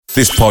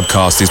This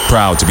podcast is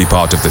proud to be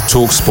part of the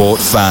TalkSport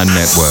Fan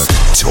Network.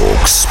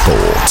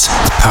 TalkSport.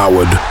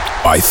 Powered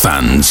by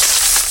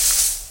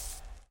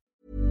fans.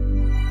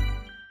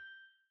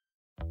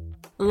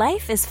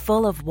 Life is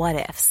full of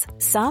what-ifs.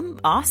 Some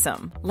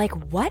awesome. Like,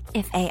 what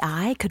if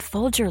AI could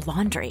fold your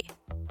laundry?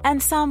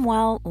 And some,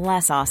 well,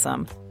 less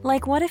awesome.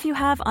 Like, what if you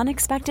have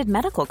unexpected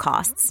medical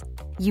costs?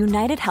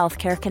 United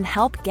Healthcare can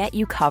help get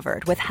you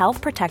covered with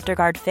Health Protector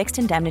Guard fixed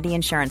indemnity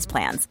insurance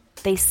plans.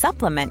 They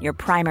supplement your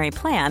primary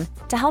plan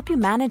to help you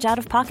manage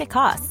out-of-pocket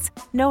costs.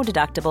 No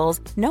deductibles,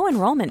 no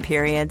enrollment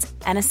periods,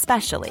 and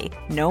especially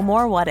no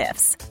more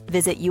what-ifs.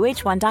 Visit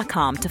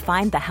uh1.com to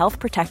find the Health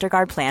Protector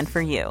Guard plan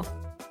for you.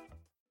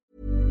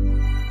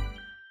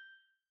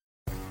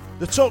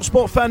 The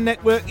TalkSport Fan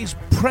Network is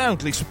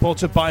proudly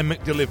supported by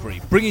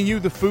McDelivery, bringing you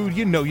the food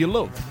you know you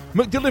love.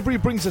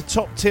 McDelivery brings a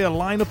top-tier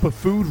lineup of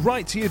food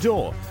right to your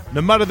door.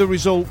 No matter the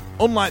result,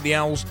 unlike the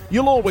Owls,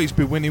 you'll always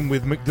be winning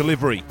with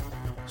McDelivery.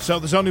 So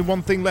there's only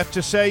one thing left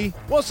to say,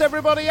 what's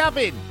everybody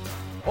having?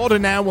 Order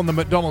now on the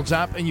McDonald's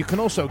app, and you can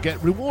also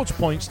get rewards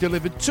points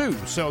delivered too,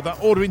 so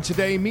that ordering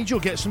today means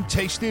you'll get some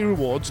tasty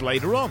rewards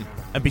later on.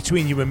 And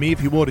between you and me,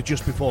 if you order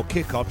just before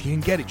kick-off, you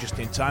can get it just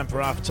in time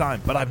for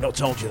half-time, but I've not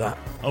told you that.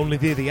 Only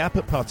via the app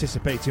at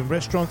participating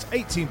restaurants,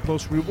 18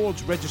 plus,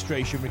 rewards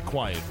registration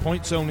required.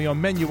 Points only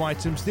on menu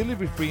items,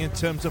 delivery free and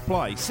terms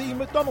apply. See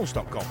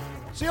mcdonalds.com.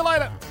 See you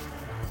later.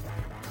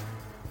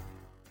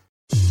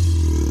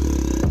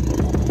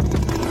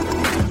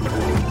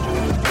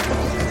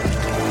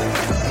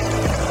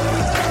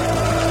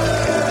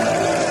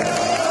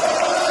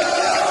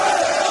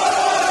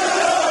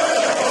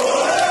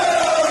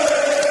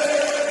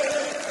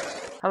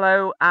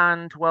 Hello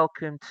and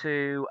welcome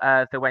to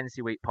the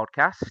Wednesday Week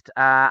podcast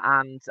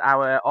and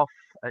our off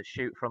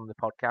shoot from the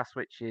podcast,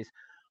 which is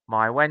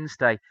my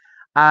Wednesday.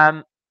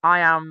 I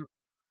am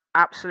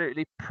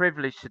absolutely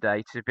privileged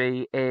today to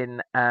be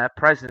in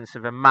presence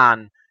of a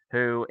man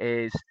who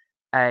is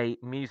a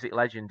music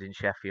legend in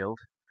Sheffield,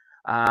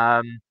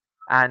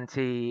 and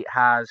he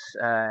has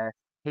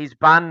his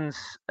bands,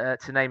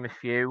 to name a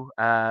few,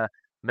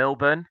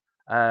 Milburn,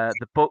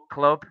 the Book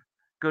Club,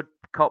 Good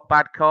Cop,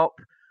 Bad Cop.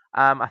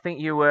 I think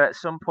you were at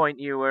some point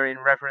in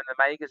Reverend the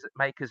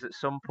Makers at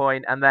some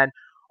point, and then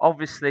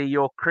obviously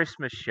your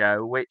Christmas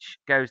show, which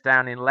goes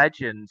down in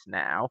legends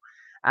now.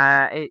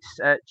 It's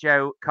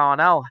Joe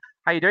Carnall.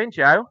 How you doing,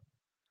 Joe?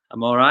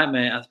 I'm all right,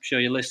 mate. I'm sure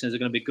your listeners are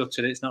going to be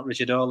gutted. It's not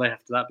Richard Oley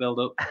after that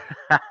build-up.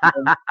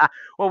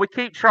 Well, we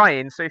keep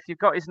trying, so if you've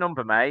got his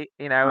number, mate,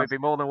 he'd be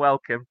more than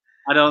welcome.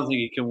 I don't think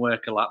he can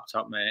work a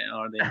laptop, mate,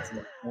 or the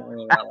internet. Don't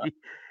worry about that.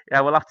 Yeah,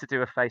 we'll have to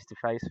do a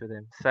face-to-face with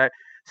him.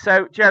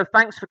 So Joe,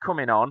 thanks for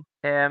coming on.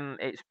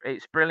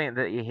 It's brilliant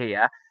that you're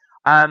here.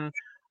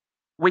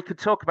 We could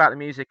talk about the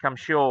music, I'm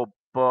sure,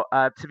 but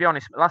to be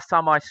honest, last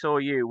time I saw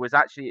you was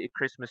actually at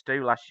Christmas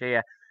do last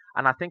year,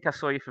 and I think I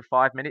saw you for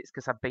 5 minutes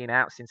because I've been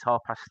out since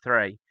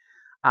 3:30,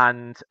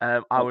 and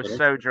I was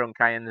so drunk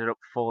I ended up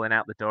falling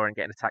out the door and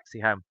getting a taxi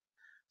home.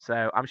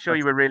 So I'm sure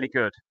you were really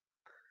good.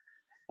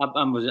 I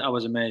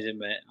was amazing,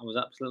 mate. I was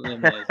absolutely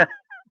amazing.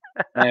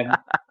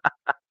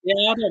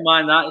 Yeah, I don't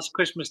mind that. It's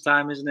Christmas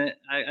time, isn't it?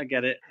 I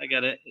get it.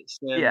 It's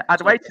yeah,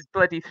 I'd waited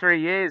bloody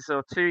 3 years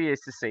or 2 years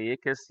to see you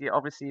because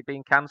obviously you've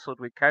been cancelled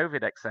with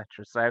COVID, etc.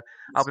 So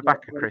I'll be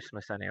back at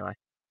Christmas anyway.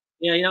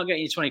 Yeah, you're not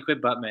getting your 20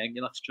 quid back, mate.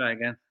 You'll have to try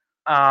again.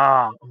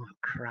 Oh,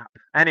 crap.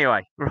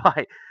 Anyway,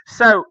 right.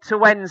 So to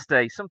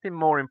Wednesday, something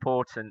more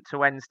important to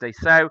Wednesday.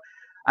 So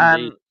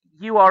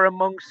you are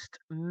amongst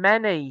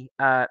many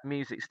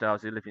music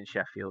stars who live in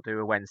Sheffield who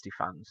are Wednesday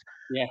fans.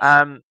 Yes.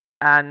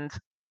 And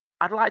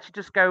I'd like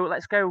to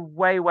let's go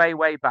way, way,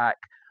 way back.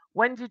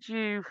 When did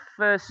you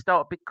first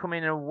start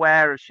becoming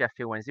aware of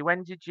Sheffield Wednesday?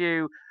 When did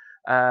you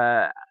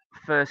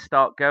first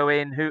start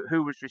going?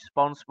 Who was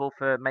responsible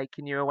for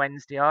making you a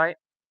Wednesdayite?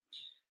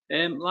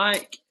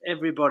 Like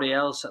everybody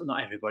else,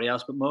 not everybody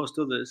else, but most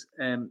others,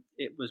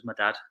 it was my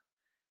dad.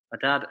 My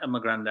dad and my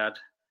granddad,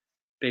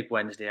 big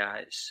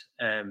Wednesdayites.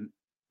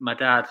 My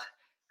dad,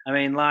 I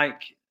mean,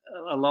 like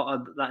a lot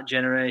of that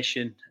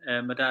generation,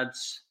 my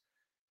dad's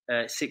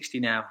 60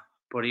 now.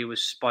 But he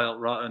was spoilt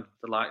rotten,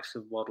 the likes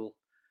of Waddle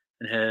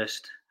and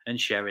Hurst and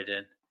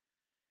Sheridan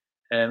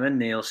and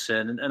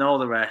Nielsen and all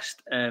the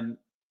rest.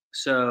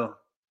 So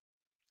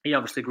he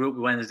obviously grew up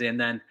with Wednesday, and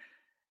then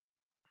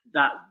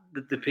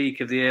the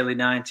peak of the early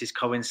 90s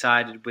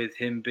coincided with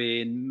him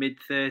being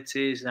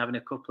mid-30s and having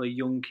a couple of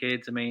young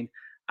kids. I mean,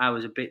 I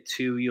was a bit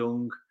too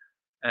young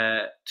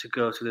to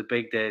go to the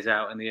big days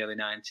out in the early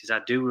 90s.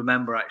 I do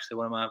remember, actually,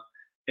 one of my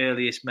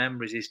earliest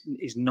memories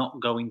is not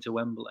going to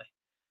Wembley.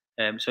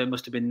 So it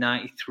must have been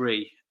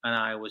 93, and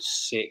I was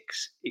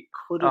 6. It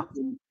could have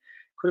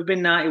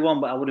been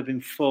 91, but I would have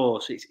been 4.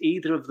 So it's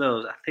either of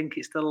those. I think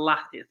it's I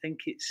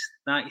think it's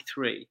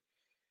 93,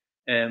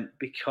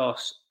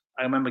 because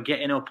I remember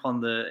getting up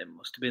it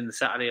must have been the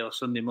Saturday or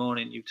Sunday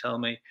morning. You tell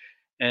me,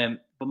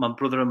 but my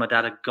brother and my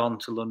dad had gone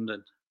to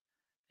London,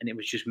 and it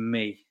was just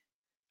me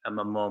and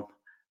my mum,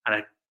 and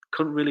I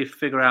couldn't really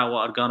figure out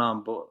what had gone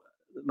on. But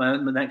my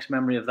next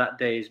memory of that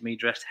day is me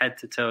dressed head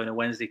to toe in a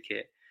Wednesday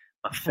kit,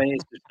 My face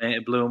was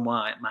painted blue and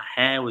white. My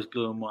hair was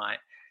blue and white.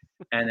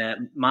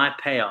 And my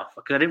payoff,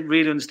 because I didn't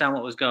really understand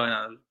what was going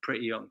on, I was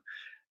pretty young,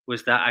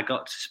 was that I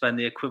got to spend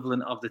the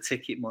equivalent of the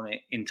ticket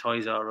money in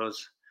Toys R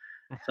Us.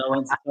 So I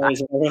went to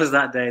Toys R Us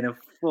that day in a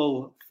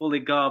fully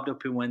garbed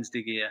up in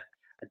Wednesday gear.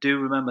 I do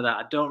remember that.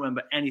 I don't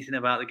remember anything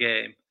about the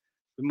game.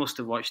 We must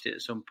have watched it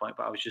at some point,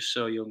 but I was just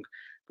so young.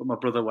 But my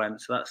brother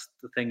went, so that's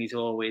the thing he's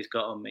always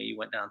got on me. He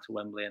went down to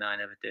Wembley and I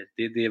never did.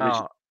 The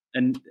original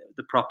and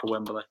the proper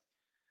Wembley.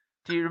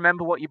 Do you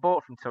remember what you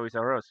bought from Toys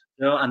R Us?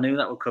 No, I knew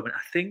that would come in.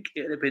 I think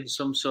it would have been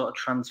some sort of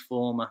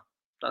Transformer.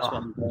 That's what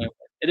I'm going with.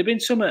 It'd have been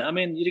something. I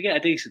mean, you'd get a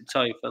decent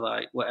toy for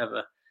like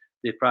whatever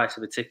the price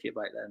of a ticket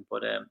back then.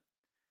 But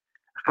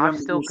I've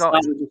still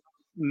got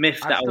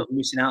miffed that I was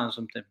missing out on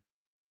something.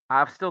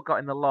 I've still got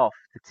in the loft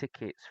the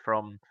tickets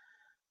from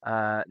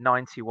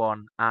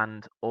 91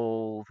 and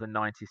all the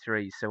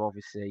 93. So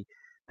obviously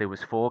there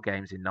was 4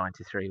 games in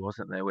 93,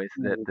 wasn't there? With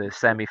the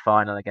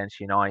semi-final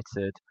against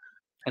United,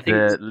 I think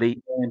the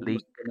league.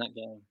 That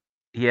game.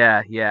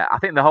 Yeah. I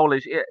think the whole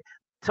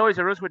Toys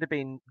R Us would have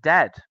been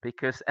dead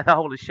because the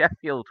whole of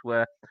Sheffield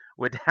were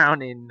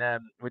down in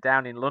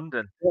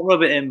London. Don't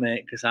rub it in,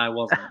 mate, because I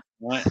wasn't.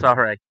 Right?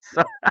 Sorry.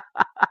 I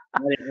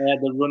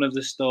had the run of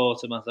the store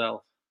to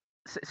myself.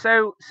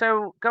 So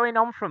going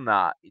on from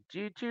that,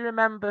 do you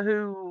remember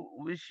who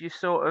was your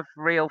sort of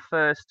real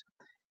first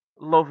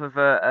love of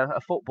a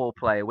football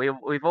player?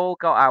 We've all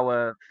got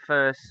our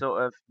first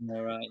sort of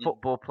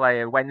football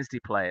player, Wednesday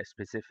player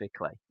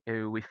specifically,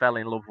 who we fell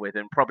in love with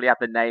and probably had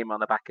the name on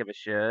the back of a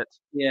shirt.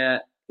 Yeah,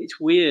 it's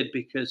weird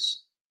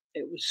because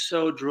it was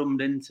so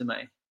drummed into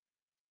me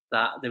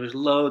that there was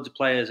loads of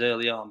players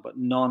early on, but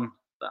none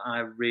that I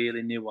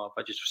really knew of.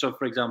 So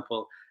for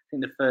example, I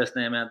think the first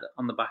name I had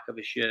on the back of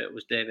his shirt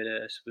was David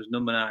Hurst. It was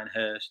number 9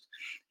 Hurst.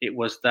 It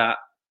was that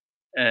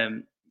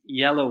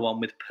yellow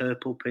one with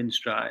purple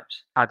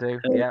pinstripes. I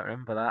do, I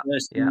remember that.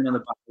 On the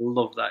back, I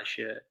love that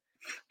shirt.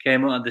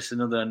 Came out, this is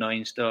another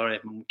annoying story.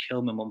 I'm going to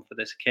kill my mum for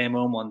this. Came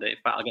home one day. In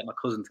fact, I'll get my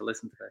cousin to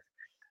listen to this.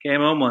 Came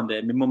home one day.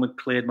 My mum had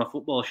cleared my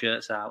football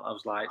shirts out. I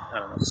was like, I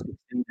don't know, 16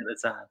 at the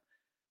time.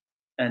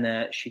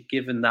 And she'd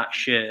given that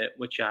shirt,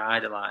 which I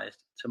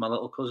idolised, to my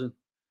little cousin.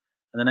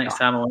 And the next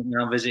time I went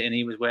around visiting,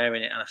 he was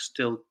wearing it, and I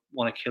still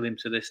want to kill him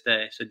to this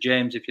day. So,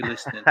 James, if you're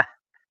listening,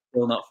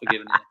 still not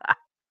forgiven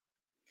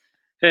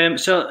you.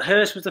 So,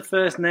 Hurst was the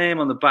first name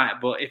on the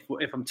back, but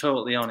if I'm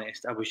totally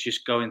honest, I was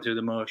just going through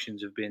the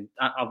motions of being.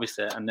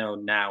 Obviously, I know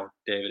now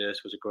David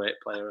Hurst was a great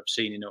player. I've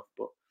seen enough,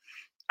 but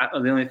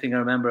the only thing I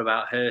remember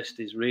about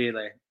Hurst is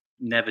really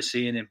never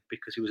seeing him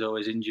because he was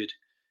always injured.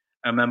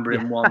 I remember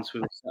him once.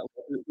 We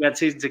had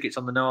season tickets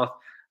on the North,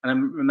 and I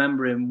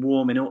remember him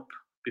warming up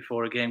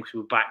before a game because we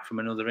were back from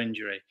another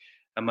injury,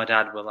 and my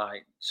dad were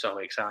like so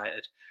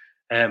excited,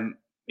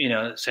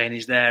 saying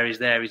he's there,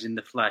 he's in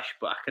the flesh.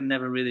 But I can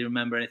never really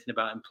remember anything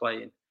about him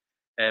playing.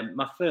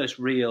 My first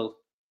real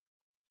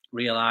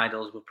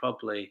idols were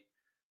probably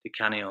Di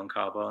Canio and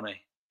Carbone.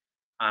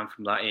 I'm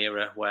from that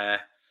era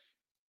where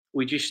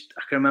I can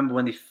remember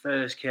when they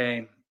first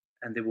came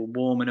and they were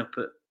warming up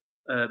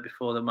at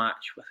before the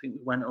match. I think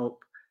we went up.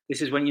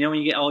 This is when when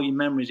you get all your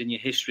memories and your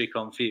history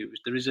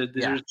confused. There's a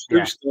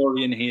true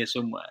story in here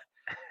somewhere.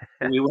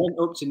 We went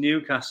up to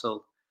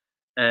Newcastle,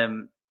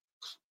 and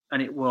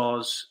it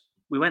was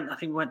we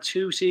went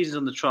 2 seasons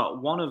on the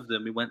trot. One of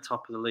them we went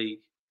top of the league.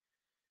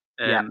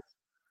 David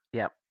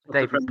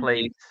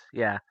Pleats.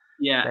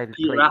 David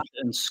Peter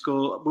Atherton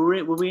scored.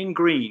 Were we in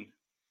green?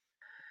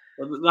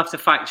 We'll have to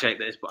fact check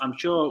this, but I'm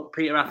sure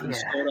Peter Atherton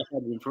scored a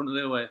header in front of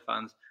the away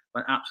fans.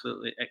 Went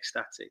absolutely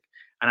ecstatic.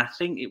 And I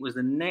think it was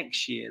the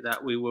next year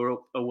that we were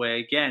up away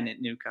again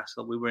at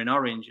Newcastle. We were in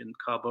orange and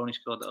Carbone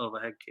scored the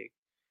overhead kick.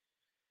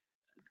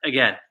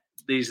 Again,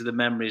 these are the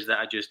memories that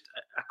I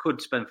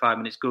could spend 5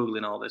 minutes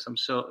Googling all this. I'm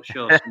so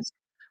sure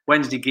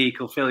Wednesday Geek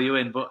will fill you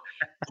in. But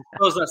I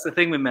suppose that's the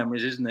thing with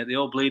memories, isn't it? They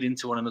all bleed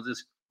into one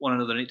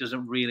another and it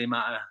doesn't really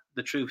matter.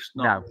 The truth's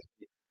not. No.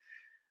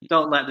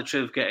 Don't let the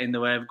truth get in the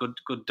way of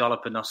good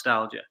dollop of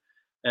nostalgia.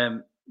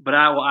 But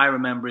what I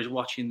remember is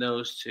watching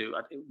those two.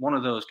 One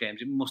of those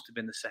games, it must have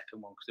been the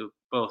second one because they were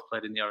both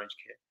played in the orange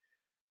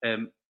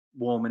kit,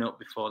 warming up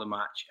before the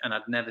match. And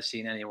I'd never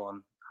seen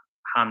anyone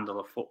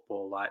handle a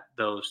football like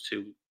those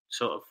two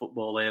sort of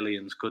football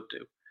aliens could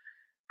do.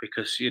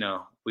 Because,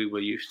 we were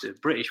used to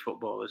British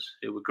footballers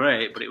who were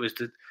great, but it was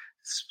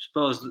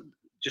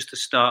just the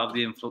start of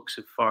the influx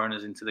of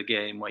foreigners into the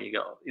game where you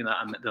got,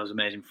 those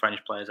amazing French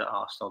players at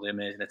Arsenal, the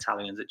amazing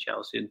Italians at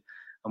Chelsea,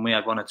 and we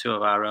had one or two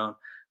of our own.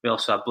 We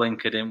also had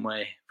Blinker, didn't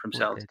we, from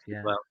Celtic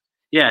as well.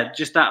 Yeah,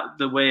 just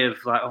the way of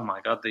like, oh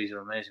my God, these are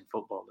amazing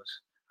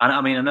footballers. And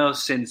I mean, I know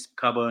since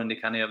Carbone and Di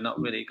Canio have not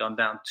really gone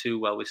down too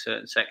well with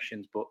certain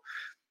sections, but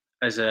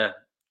as a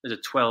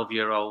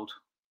 12-year-old,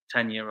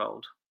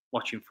 10-year-old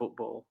watching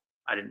football,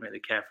 I didn't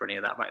really care for any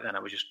of that back then. I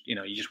was just,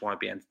 you just want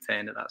to be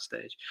entertained at that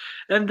stage.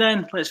 And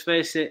then, let's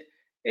face it,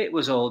 it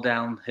was all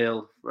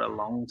downhill for a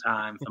long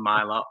time for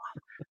my lot.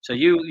 So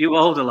you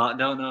older lot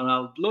don't know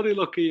how bloody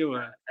lucky you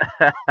were.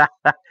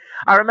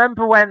 I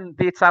remember when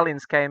the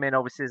Italians came in.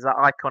 Obviously, there's that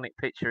iconic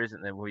picture,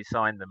 isn't there, where we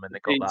signed them and they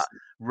got that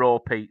Pizza, raw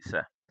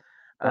pizza.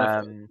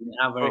 perfect. Um,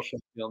 How very but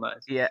Sheffield that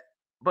is. yeah,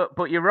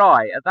 but you're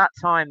right. At that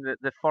time,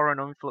 the foreign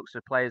influx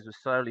of players was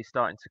slowly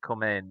starting to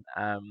come in.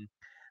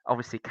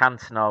 Obviously,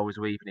 Cantona was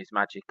weaving his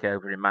magic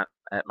over in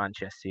at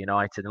Manchester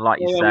United, and like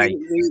you Yeah, say, we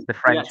had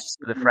to sit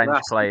the in the French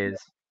grass. players.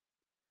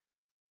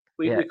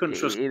 Yeah, We couldn't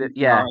trust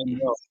yeah.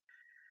 Cantona.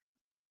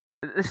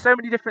 There's so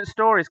many different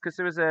stories because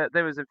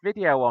there was a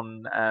video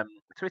on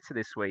Twitter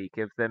this week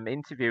of them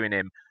interviewing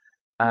him.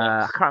 I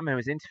Yes. can't remember who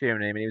was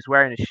interviewing him, and he was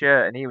wearing a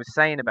shirt, and he was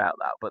saying about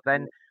that. But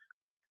then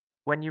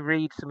when you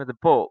read some of the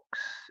books,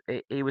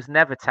 he was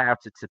never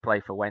touted to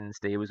play for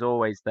Wednesday. He was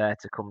always there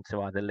to come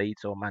to either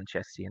Leeds or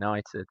Manchester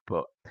United.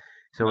 But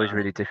it's always a No.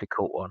 really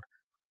difficult one.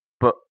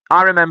 But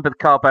I remember the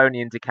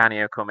Carboni and Di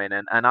Canio coming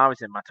in, and I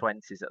was in my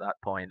 20s at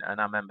that point, and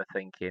I remember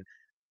thinking,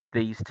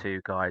 these two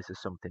guys are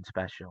something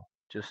special,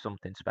 just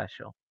something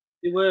special.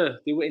 They were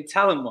in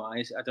talent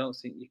wise. I don't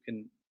think you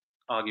can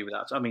argue with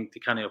that. I mean,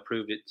 Di Canio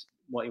proved it.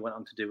 What he went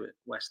on to do at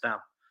West Ham,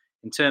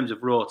 in terms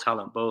of raw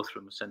talent, both of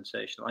them were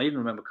sensational. I even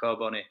remember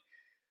Carboni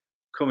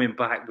coming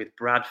back with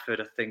Bradford.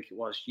 I think it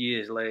was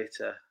years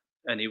later,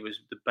 and he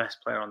was the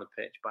best player on the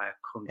pitch by a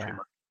country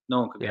mile.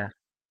 No one could get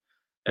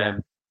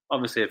him.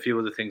 Obviously, a few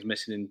other things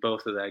missing in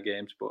both of their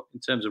games, but in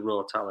terms of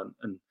raw talent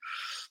and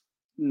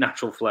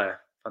natural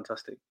flair,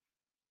 fantastic.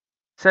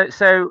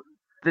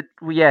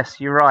 Yes,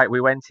 you're right.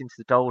 We went into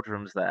the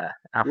doldrums there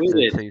after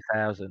the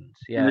 2000s.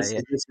 Yeah,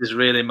 This is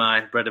really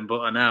my bread and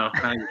butter now.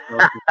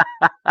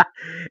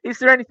 Is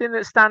there anything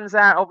that stands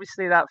out?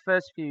 Obviously, that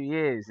first few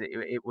years,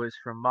 it was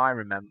from my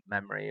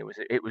memory,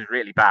 it was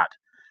really bad.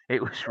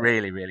 It was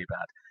really, really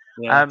bad.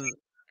 Yeah.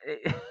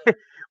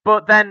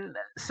 But then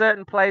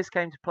certain players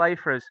came to play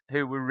for us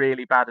who were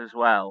really bad as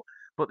well.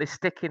 But they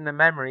stick in the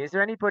memory. Is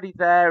there anybody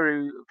there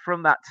who,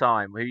 from that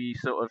time, who you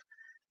sort of,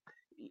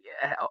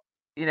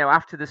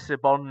 after the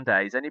Sabon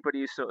days,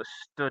 anybody who sort of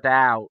stood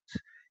out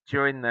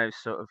during those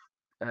sort of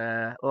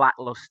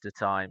lackluster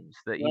times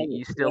that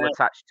you still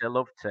attached to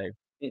love to?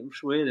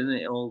 It's weird, isn't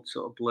it? It all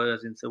sort of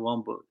blurs into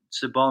one. But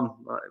Sabon,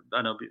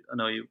 I know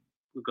you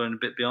were going a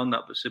bit beyond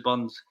that, but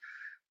Sabon's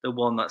the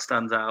one that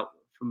stands out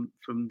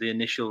from the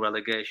initial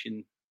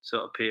relegation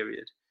sort of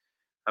period.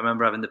 I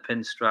remember having the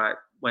pinstripe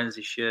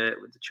Wednesday shirt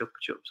with the chupa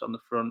chups on the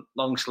front,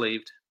 long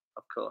sleeved,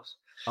 of course.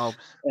 What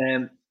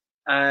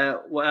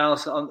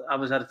else? I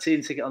had a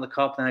season ticket on the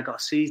Cop, and I got a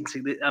season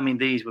ticket. I mean,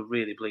 these were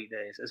really bleak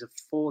days. As a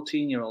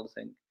 14-year-old, I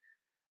think,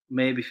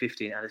 maybe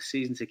 15, I had a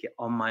season ticket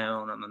on my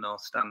own on the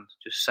North Stand,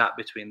 just sat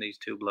between these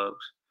two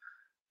blokes.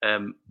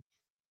 And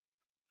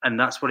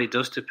that's what it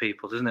does to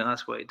people, doesn't it?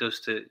 That's what it does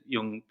to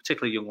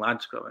particularly young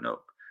lads growing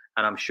up.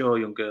 And I'm sure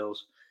young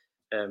girls,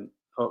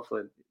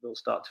 hopefully, they'll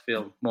start to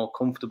feel more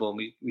comfortable.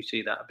 We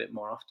see that a bit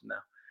more often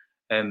now.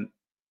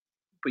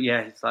 But yeah,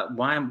 it's like,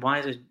 why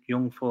is a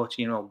young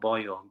 14-year-old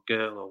boy or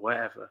girl or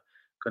whatever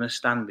going to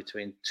stand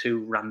between two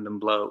random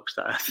blokes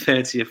that are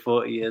 30 or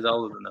 40 years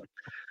older than them,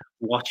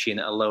 watching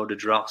a load of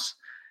dross?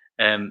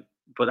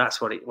 But that's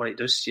what it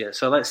does to you.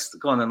 So let's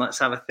go on and let's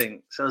have a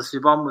think. So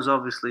Sabon was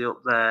obviously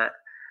up there.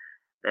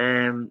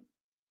 Who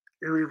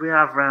did we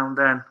have round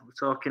then? We're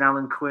talking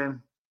Alan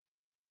Quinn.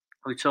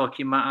 We're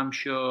talking Matt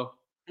Amshaw.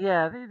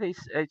 Yeah,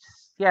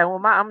 well,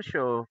 Matt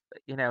Amshaw,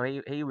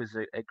 he was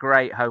a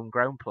great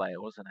homegrown player,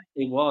 wasn't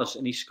he? He was,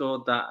 and he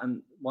scored that.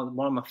 And one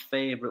of my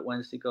favourite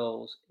Wednesday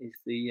goals is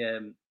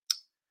the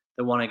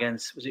one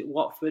against, was it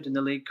Watford in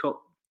the League Cup?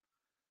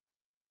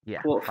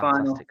 Yeah,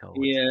 quarter-final.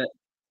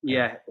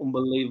 Yeah,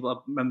 unbelievable.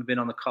 I remember being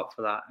on the Cop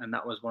for that, and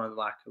that was one of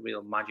a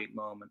real magic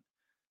moment.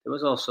 There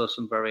was also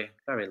some very,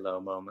 very low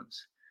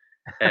moments.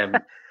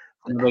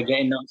 We're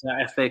getting knocked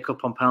out FA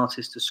Cup on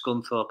penalties to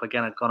Scunthorpe.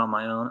 Again, I'd gone on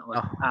my own. It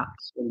was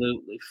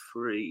absolutely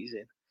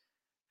freezing.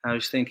 I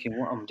was thinking,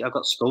 I've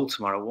got school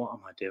tomorrow. What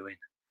am I doing?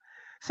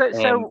 So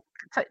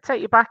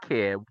take you back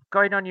here.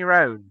 Going on your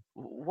own.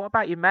 What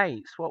about your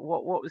mates? What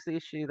was the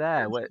issue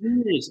there?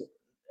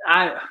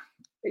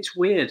 It's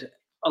weird.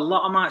 A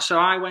lot of so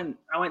I went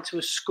to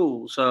a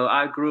school. So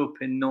I grew up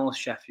in North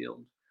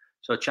Sheffield,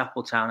 so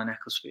Chapeltown and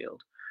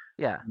Ecclesfield.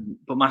 Yeah.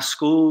 But my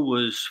school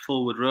was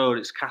Fulwood Road.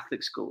 It's a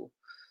Catholic school.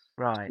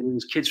 Right. So there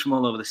was kids from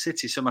all over the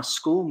city. So my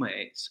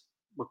schoolmates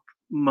were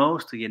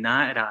mostly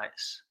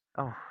Unitedites.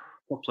 Oh. A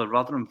couple of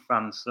Rotherham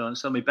fans.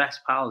 So my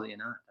best pals are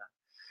United,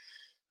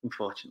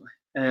 unfortunately.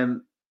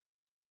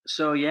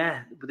 So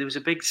yeah, but there was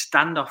a big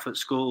standoff at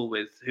school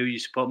with who you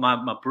support.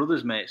 My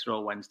brother's mates are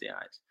all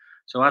Wednesdayites.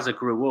 So as I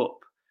grew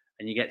up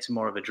and you get to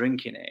more of a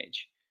drinking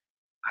age,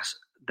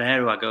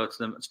 who I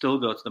still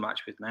go to the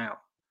match with now.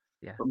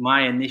 Yeah. But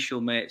my initial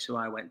mates who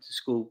I went to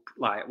school,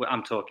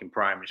 I'm talking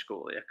primary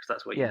school here, because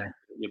that's where you get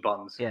your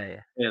bonds.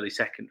 Yeah. Early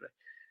secondary.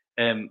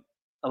 A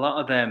lot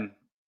of them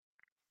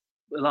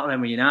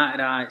were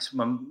Unitedites.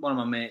 One of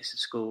my mates at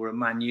school were a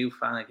Man U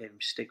fan. I gave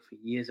him stick for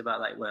years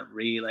about that. It weren't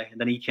really.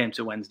 And then he came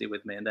to Wednesday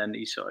with me, and then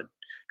he sort of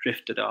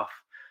drifted off.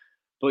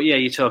 But yeah,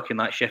 you're talking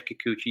like Chef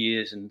Kikuchi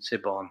years and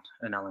Sibon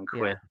and Alan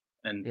Quinn.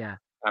 And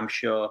I'm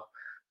sure,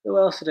 who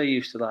else did I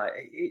used to like?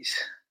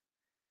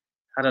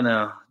 I don't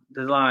know.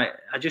 There's like,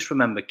 I just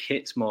remember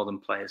kits more than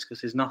players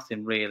because there's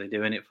nothing really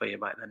doing it for you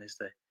back then, is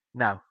there?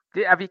 No.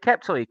 Have you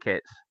kept all your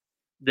kits?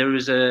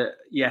 There's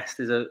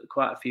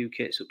quite a few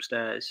kits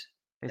upstairs.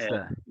 Is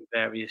there?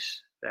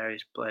 Various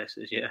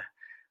places, yeah.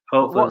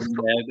 Hopefully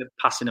they're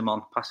passing them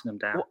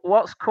down.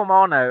 What's come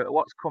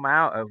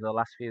out over the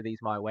last few of these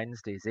My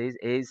Wednesdays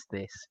is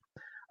this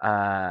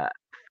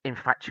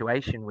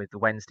infatuation with the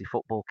Wednesday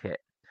football kit.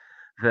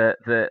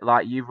 The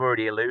like you've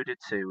already alluded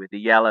to with the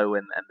yellow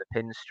and the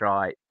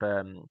pinstripe,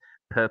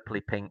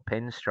 purpley pink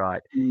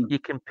pinstripe. You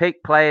can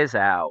pick players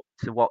out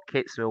to what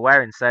kits we're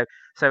wearing. So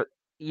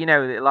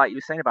like you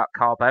were saying about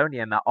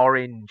Carboni and the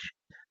orange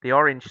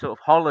sort of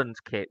Holland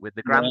kit with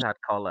the grandad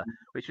collar,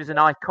 which was an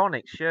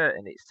iconic shirt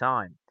in its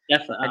time.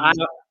 Definitely,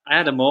 I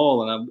had them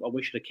all, and I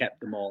wish I'd kept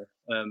them all.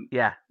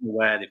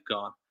 Where they've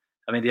gone.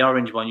 I mean, the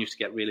orange one used to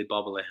get really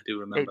bobbly. I do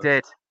remember.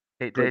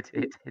 It did.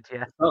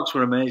 Yeah. The socks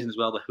were amazing as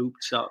well. The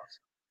hooped socks.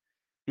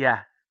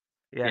 Yeah.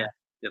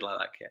 Did like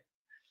that kit.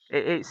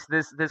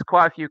 There's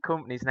quite a few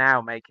companies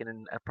now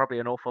making probably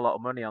an awful lot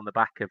of money on the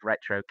back of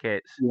retro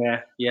kits.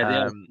 Yeah.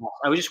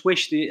 I just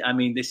wish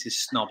this is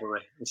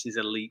snobbery. This is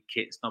elite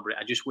kit snobbery.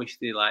 I just wish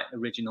the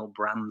original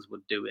brands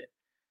would do it.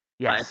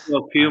 Yes.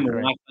 Like, Puma,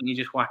 why can't you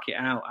just whack it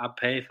out? I'd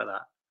pay for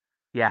that.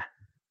 Yeah.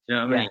 Do you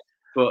know what I mean?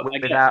 But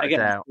without I get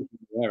doubt.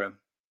 Wear them.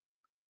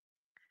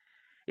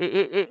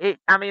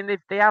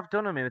 They have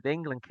done them with the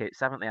England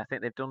kits, haven't they? I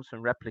think they've done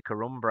some replica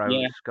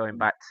Umbros going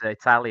back to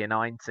Italia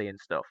 90 and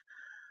stuff.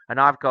 And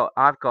I've got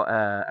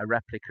a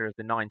replica of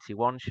the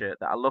 91 shirt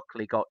that I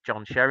luckily got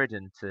John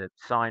Sheridan to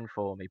sign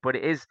for me. But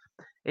it is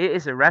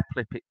a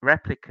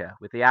replica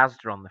with the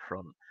Asda on the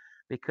front,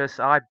 because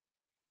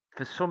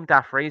for some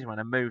daft reason, when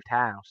I moved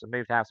house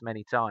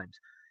many times,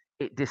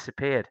 it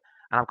disappeared.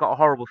 And I've got a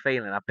horrible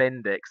feeling I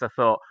binned it because I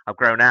thought I've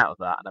grown out of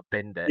that, and I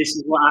binned it. This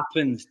is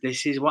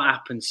what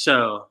happens.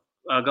 So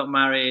I got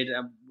married.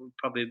 I'm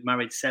probably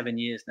married 7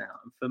 years now.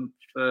 And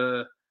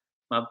for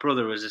my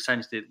brother was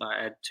essentially like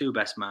I had two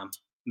best men.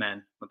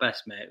 My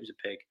best mate was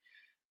a pig,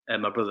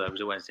 and my brother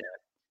was a Wednesday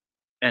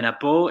night. And I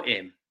bought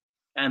him.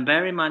 And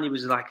bear in mind, he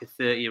was like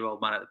a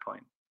 30-year-old man at the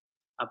point.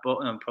 I'm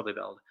probably a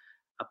bit older.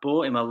 I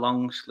bought him a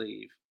long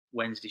sleeve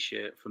Wednesday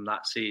shirt from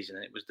that season.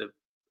 And it was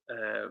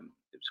a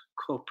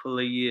couple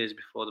of years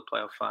before the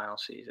playoff final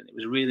season. It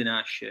was a really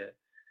nice shirt.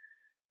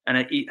 And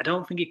I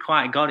don't think he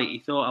quite got it. He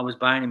thought I was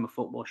buying him a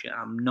football shirt.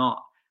 I'm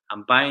not.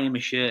 I'm buying him a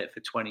shirt for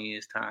 20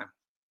 years' time.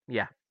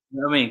 Yeah.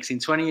 You know what I mean? Because in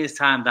 20 years'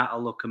 time,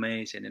 that'll look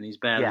amazing, and he's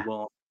barely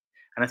worn.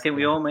 And I think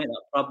we all make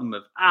that problem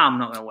of, I'm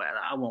not going to wear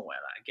that. I won't wear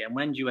that again.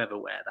 When do you ever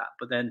wear that?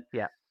 But then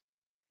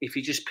if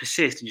you just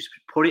persist and just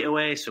put it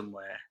away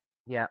somewhere,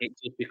 it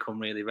just become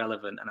really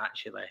relevant. And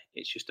actually,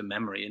 it's just a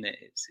memory, isn't it?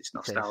 It's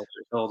nostalgia.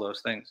 It's all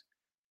those things.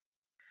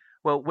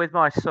 Well, with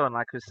my son,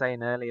 like I was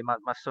saying earlier,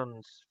 my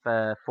son's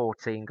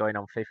 14 going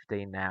on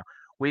 15 now.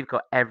 We've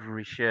got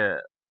every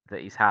shirt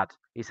that he's had.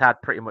 He's had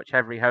pretty much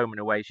every home and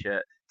away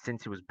shirt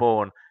since he was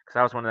born. Because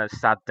I was one of those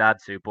sad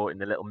dads who bought him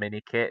the little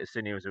mini kit as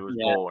soon as he was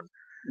born.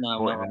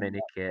 Bought him a mini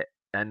kit.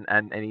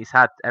 And he's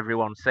had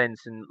everyone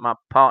since. And my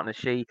partner,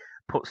 she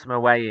puts them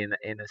away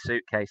in a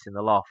suitcase in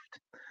the loft.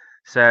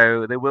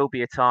 So there will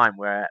be a time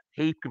where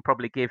he can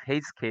probably give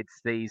his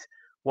kids these,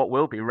 what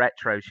will be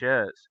retro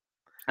shirts.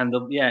 And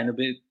they'll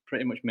be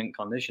pretty much mint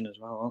condition as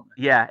well, aren't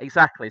they? Yeah,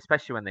 exactly.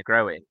 Especially when they're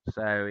growing.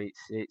 So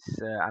it's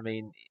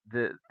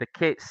the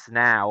kits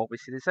now.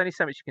 Obviously, there's only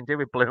so much you can do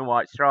with blue and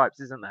white stripes,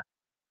 isn't there?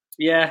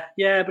 Yeah,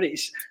 but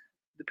it's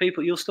the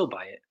people. You'll still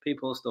buy it.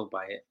 People will still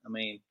buy it. I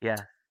mean, I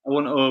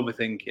wouldn't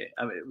overthink it.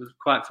 I mean, it was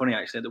quite funny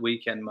actually. At the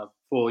weekend, my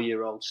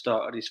 4-year-old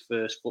started his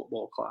first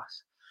football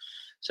class,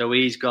 so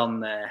he's gone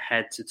there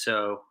head to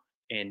toe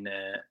in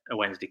a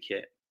Wednesday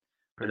kit.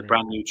 With a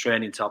brand new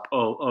training top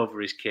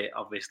over his kit,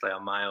 obviously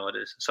on my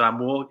orders. So I'm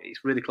walking.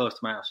 It's really close to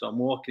my house, so I'm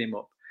walking him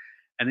up,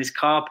 and this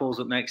car pulls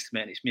up next to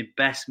me, and it's my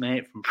best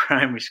mate from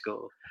primary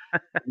school.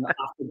 And I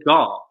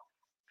forgot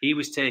he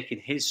was taking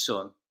his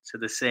son to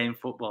the same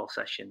football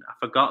session. I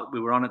forgot we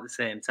were on at the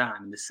same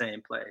time in the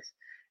same place,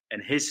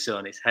 and his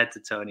son is head to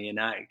toe in a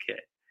United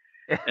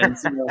kit. And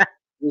so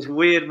this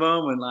weird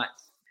moment, like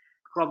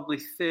probably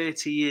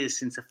 30 years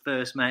since I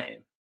first met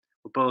him.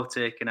 We're both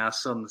taking our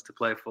sons to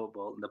play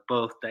football, and they're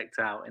both decked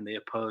out in the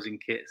opposing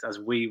kits as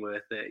we were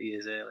 30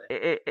 years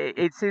earlier.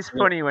 It's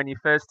funny when you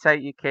first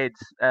take your kids,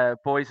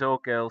 boys or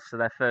girls, to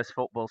their first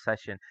football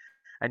session,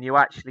 and you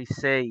actually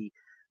see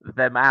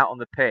them out on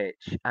the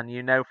pitch, and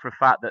you know for a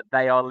fact that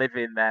they are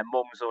living their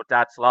mum's or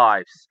dad's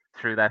lives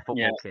through their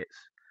football kits.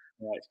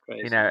 Yeah, it's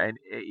crazy. You know, and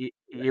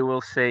you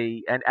will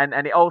see, and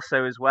it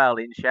also as well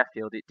in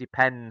Sheffield, it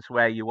depends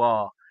where you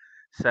are.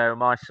 So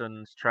my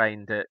son's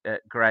trained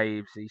at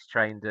Graves, he's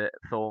trained at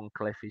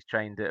Thorncliffe, he's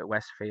trained at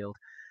Westfield.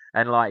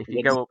 And like if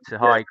you go up to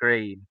High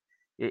Green,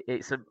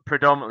 it's a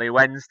predominantly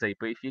Wednesday,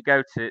 but if you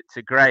go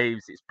to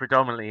Graves, it's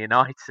predominantly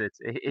United.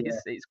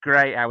 It's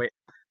great how it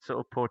sort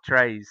of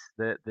portrays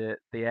the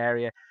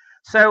area.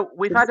 So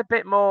we've had a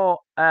bit more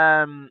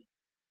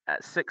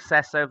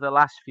success over the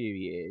last few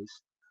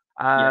years.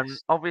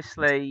 Yes.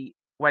 Obviously,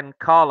 when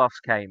Carlos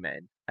came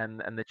in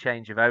and the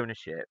change of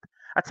ownership,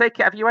 I take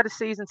it. Have you had a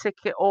season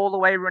ticket all the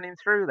way running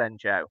through then,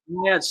 Joe?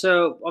 Yeah,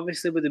 so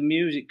obviously with the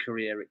music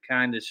career, it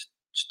kind of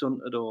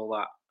stunted all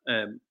that.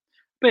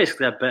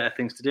 Basically, I had better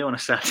things to do on a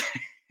Saturday.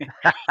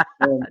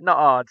 Not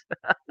hard.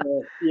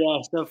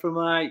 Yeah, so from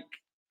like,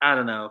 I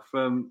don't know,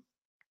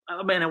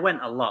 I mean, I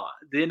went a lot.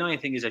 The annoying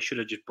thing is I should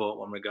have just bought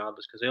one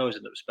regardless because I always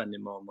end up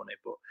spending more money.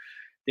 But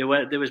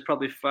there was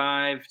probably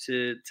 5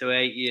 to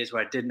 8 years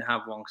where I didn't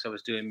have one because I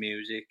was doing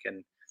music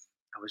and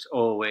I was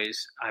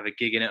always either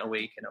gigging at a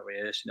weekend or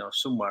rehearsing or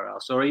somewhere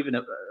else, or even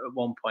at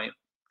one point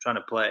trying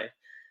to play.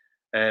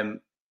 Um,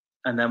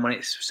 and then when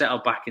it's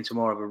settled back into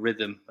more of a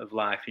rhythm of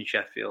life in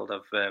Sheffield,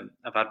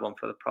 I've had one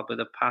for probably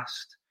the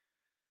past.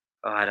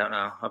 Oh, I don't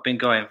know. I've been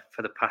going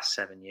for the past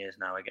 7 years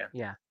now again.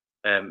 Yeah.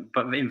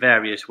 But in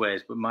various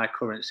ways. But my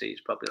current seat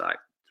is probably like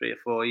 3 or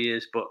 4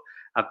 years. But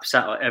I've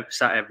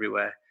sat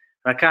everywhere.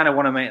 And I kind of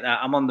want to make that.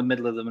 I'm on the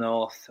middle of the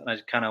north, and I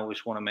kind of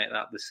always want to make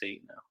that the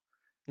seat now.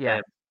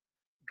 Yeah.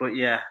 But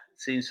yeah,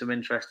 seeing some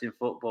interesting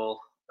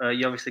football.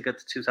 You obviously got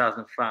to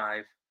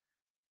 2005,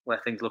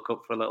 where things look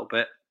up for a little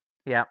bit.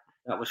 Yeah.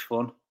 That was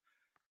fun.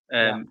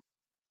 Yeah. A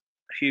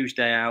huge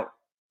day out,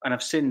 and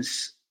I've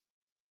since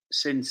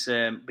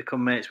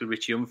become mates with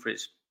Richie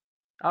Humphries,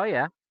 Oh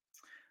yeah.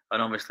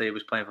 and obviously he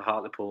was playing for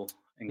Hartlepool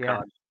in Yeah.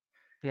 Cardiff,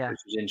 Yeah. which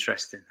was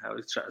interesting. I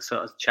was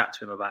sort of chat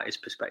to him about his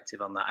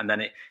perspective on that, and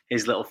then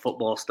his little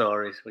football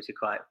stories, which are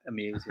quite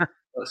amusing. I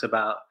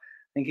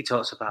think he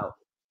talks about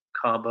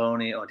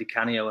Carboni or Di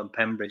Canio and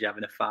Pembridge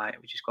having a fight,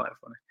 which is quite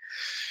funny.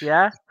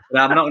 Yeah.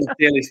 But I'm not going to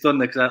steal his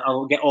thunder because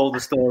I'll get all the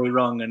story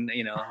wrong, and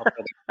I'll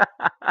probably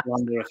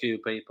blunder a few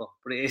people.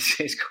 But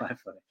it's quite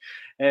funny.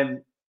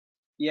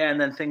 Yeah,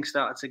 and then things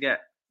started to get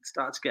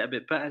a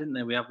bit better, didn't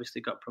they? We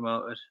obviously got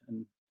promoted,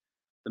 and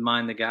the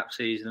Mind the Gap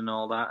season and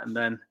all that, and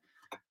then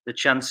the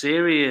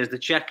Chancery years, the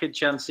checkered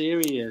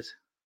Chancery years.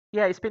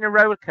 Yeah, it's been a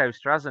roller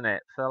coaster, hasn't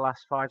it, for the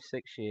last 5,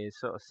 6 years,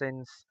 sort of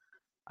since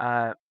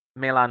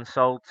Milan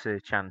sold to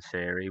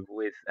Chancery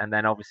and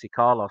then obviously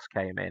Carlos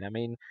came in. I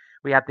mean,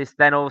 we had this.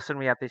 Then all of a sudden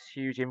we had this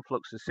huge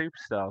influx of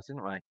superstars,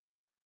 didn't we?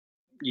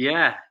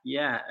 Yeah. He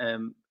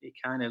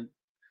kind of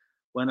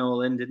went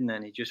all in, didn't he?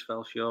 And he just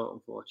fell short,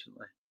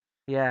 unfortunately.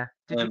 Yeah.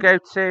 Did you go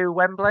to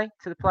Wembley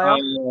to the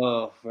playoff?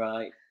 Oh,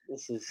 right.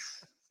 This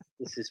is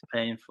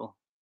painful.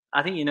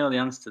 I think you know the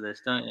answer to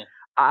this, don't you?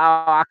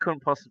 I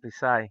couldn't possibly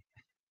say.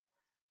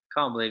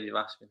 Can't believe you've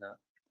asked me that.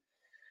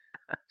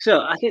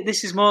 So I think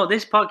this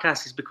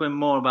podcast is becoming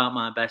more about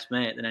my best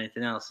mate than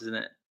anything else, isn't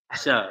it?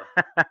 So,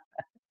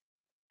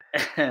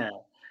 I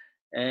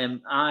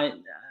didn't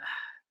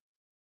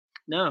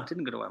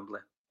go to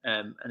Wembley,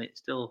 and it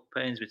still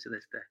pains me to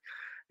this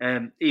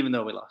day, even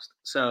though we lost.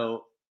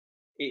 So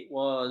it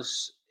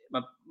was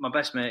my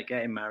best mate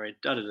getting married.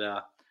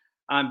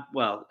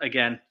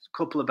 Again,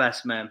 couple of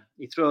best men.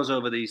 He throws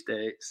over these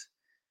dates,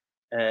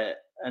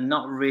 and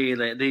not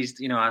really these.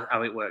 You know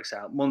how it works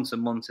out, months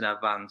and months in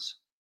advance.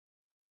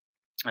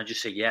 I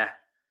just say yeah,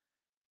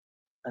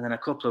 and then a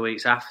couple of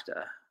weeks after,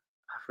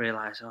 I've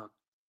realised,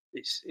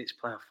 it's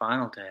playoff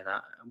final day.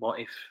 That what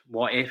if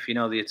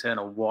the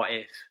eternal what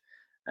if,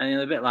 and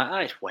you're a bit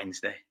like, it's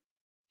Wednesday,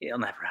 it'll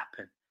never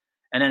happen.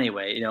 And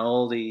anyway,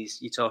 all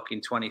these, you're talking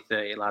 20,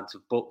 30 lads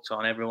have booked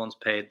on, everyone's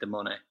paid the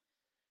money,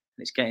 and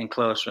it's getting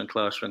closer and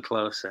closer and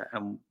closer,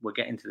 and we're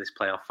getting to this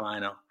playoff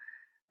final,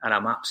 and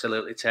I'm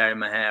absolutely tearing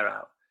my hair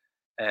out.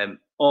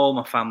 All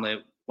my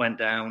family went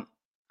down.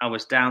 I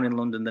was down in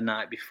London the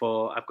night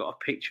before. I've got a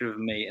picture of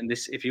me, and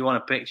this, if you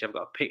want a picture, I've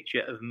got a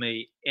picture of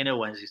me in a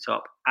Wednesday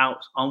top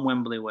out on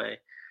Wembley Way,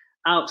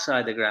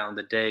 outside the ground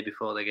the day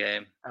before the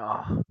game.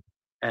 Oh.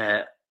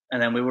 And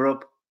then we were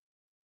up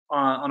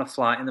on a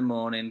flight in the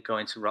morning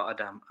going to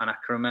Rotterdam, and I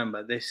can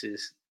remember this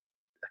is,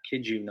 I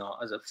kid you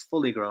not, as a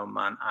fully grown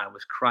man, I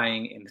was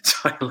crying in the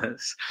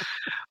toilets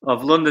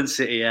of London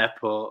City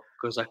Airport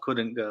because I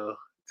couldn't go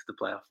to the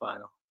playoff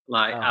final.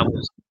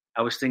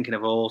 I was thinking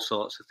of all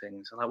sorts of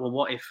things. I'm like, well,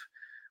 what if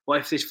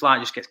this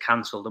flight just gets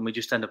cancelled and we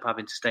just end up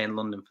having to stay in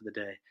London for the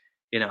day?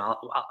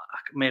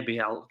 Maybe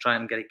I'll try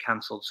and get it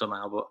cancelled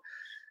somehow. But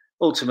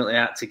ultimately,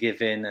 I had to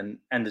give in and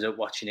ended up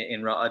watching it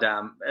in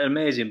Rotterdam. An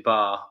amazing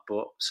bar,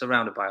 but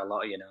surrounded by a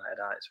lot of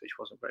Unitedites, which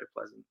wasn't very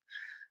pleasant.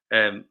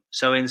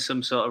 So in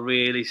some sort of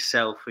really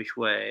selfish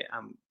way,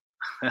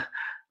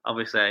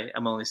 obviously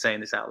I'm only saying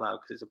this out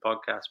loud because it's a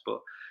podcast,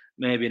 but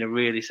maybe in a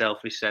really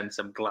selfish sense,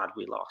 I'm glad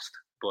we lost.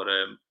 But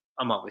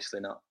I'm obviously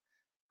not.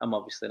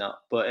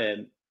 But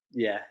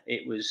yeah,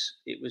 it was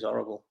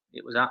horrible.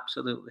 It was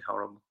absolutely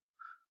horrible.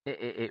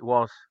 It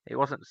was. It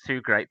wasn't too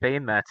great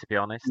being there, to be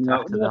honest.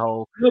 After the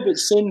whole. No, but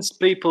since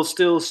people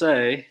still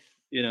say,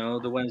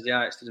 the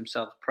Wednesdayites did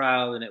themselves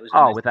proud, and it was.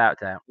 Without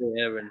doubt.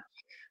 There, and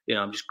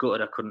I'm just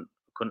gutted I couldn't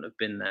have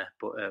been there.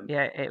 But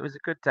yeah, it was a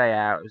good day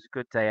out. It was a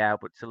good day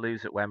out, but to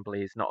lose at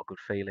Wembley is not a good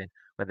feeling,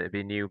 whether it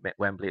be new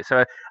Wembley. So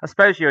I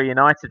suppose your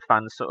United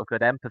fans sort of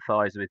could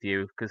empathise with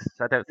you because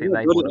I don't think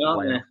they want to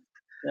play.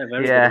 Yeah,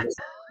 very good.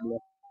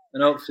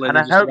 And hopefully, And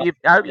I hope your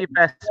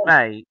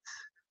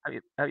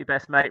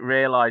best mate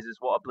realizes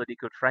what a bloody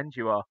good friend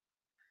you are.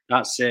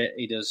 That's it.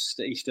 He does.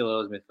 He still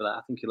owes me for that.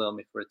 I think he'll owe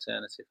me for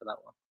eternity for that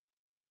one.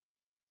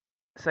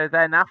 So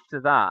then after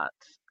that,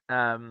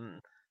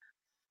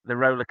 the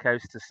roller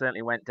coaster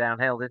certainly went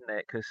downhill, didn't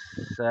it? Because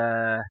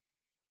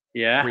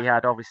Yeah. we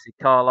had obviously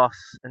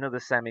Carlos, another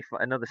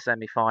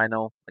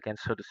semi-final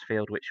against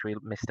Huddersfield, which we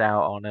missed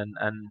out on,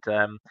 and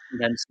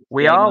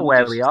we are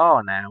where we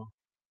are now.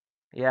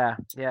 Yeah.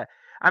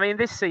 I mean,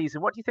 this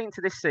season. What do you think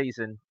to this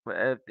season?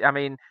 I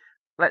mean,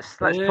 let's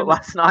put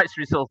last night's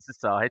results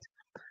aside.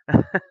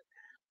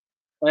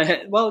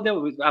 Well,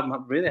 no,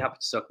 I'm really happy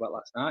to talk about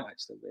last night.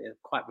 Actually, they're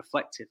quite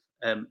reflective.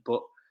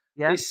 But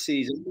this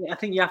season, I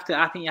think you have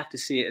to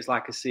see it as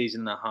like a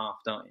season and a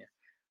half, don't you?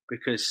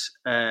 Because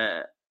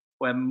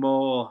when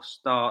Moore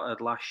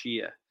started last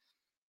year,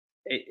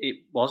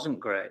 it wasn't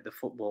great. The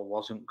football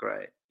wasn't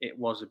great. It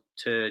was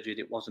turgid.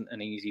 It wasn't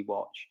an easy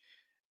watch.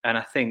 And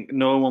I think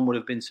no one would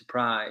have been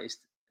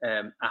surprised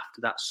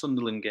after that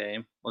Sunderland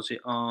game. Was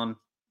it on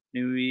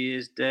New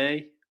Year's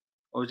Day?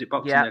 Or was it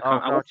Boxing Day? Oh,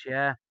 God,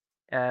 yeah.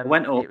 I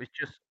went up. It was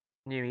just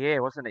New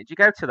Year, wasn't it? Did you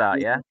go to that,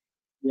 yeah?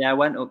 Yeah, I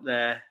went up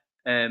there.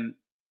 I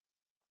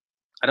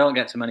don't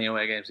get to many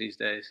away games these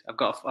days.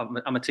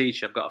 I'm a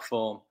teacher. I've got a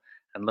form.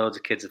 And loads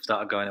of kids have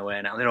started going away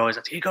now. They're always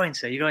like, "Are you going,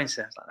 sir? Are you going,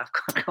 sir?" It's like,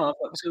 I've got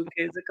 2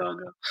 kids. I can't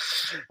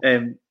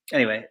go.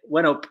 Anyway,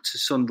 went up to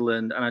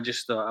Sunderland, and I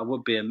just thought I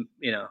would be,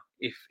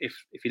 if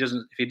he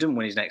didn't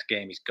win his next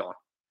game, he's gone.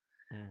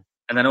 Mm.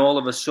 And then all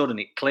of a sudden,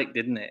 it clicked,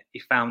 didn't it? He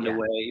found a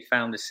way. He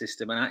found a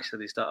system, and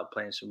actually, they started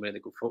playing some really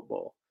good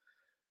football.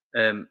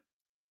 And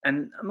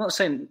I'm not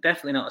saying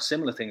definitely not a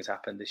similar things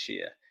happened this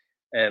year.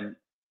 A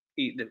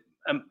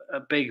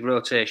big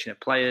rotation of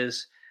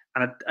players.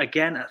 And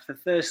again, for the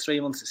first 3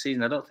 months of the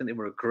season, I don't think they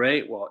were a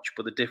great watch,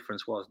 but the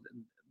difference was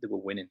they were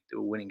winning. They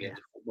were winning games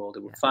of football. They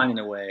were finding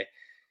a way,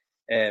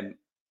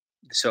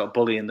 sort of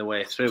bullying the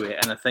way through it.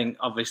 And I think,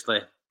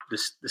 obviously, the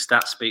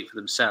stats speak for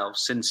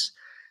themselves. Since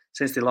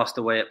they lost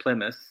away at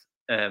Plymouth,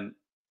 and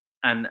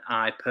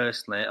I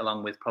personally,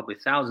 along with probably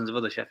thousands of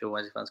other Sheffield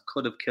Wednesday fans,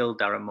 could have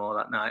killed Darren Moore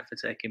that night for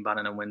taking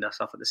Bannon and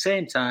Windass off at the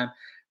same time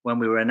when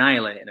we were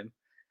annihilating him.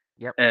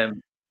 Yep.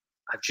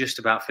 I've just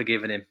about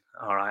forgiven him.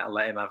 All right, I'll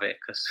let him have it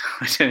because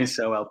we're doing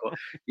so well. But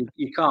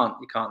you can't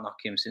knock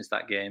him since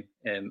that game.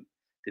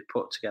 They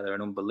put together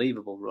an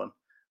unbelievable run,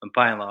 and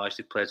by and large,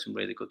 they played some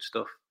really good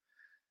stuff.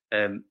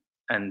 And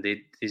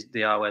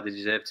they are where they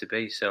deserve to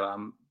be. So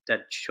I'm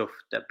dead chuffed,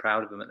 dead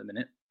proud of them at the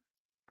minute.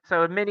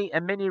 So a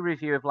mini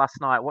review of last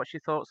night. What's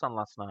your thoughts on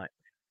last night?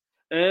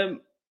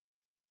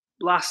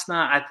 Last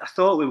night, I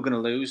thought we were going to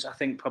lose. I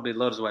think probably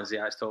loads of Wednesday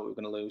nights thought we were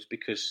going to lose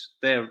because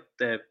they're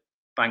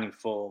banging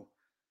form.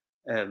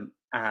 And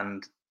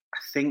I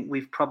think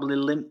we've probably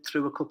limped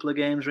through a couple of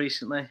games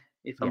recently,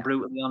 if I'm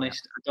brutally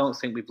honest. I don't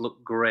think we've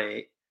looked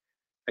great.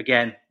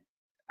 Again,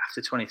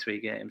 after 23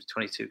 games,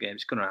 22 games,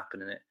 it's going to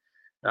happen, isn't it?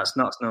 That's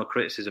no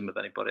criticism of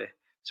anybody,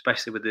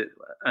 especially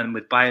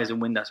with Byers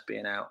and Windass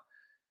being out.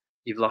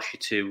 You've lost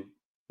two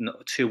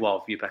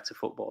of your better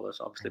footballers.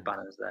 Obviously,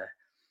 Bannon's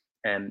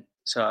there.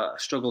 So I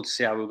struggled to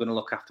see how we were going to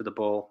look after the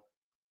ball.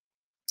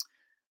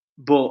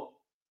 But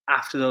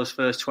after those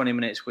first 20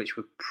 minutes, which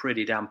were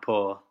pretty damn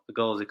poor, the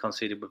goals they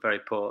conceded were very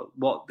poor.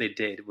 What they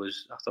did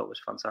I thought was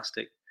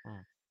fantastic.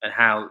 And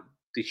how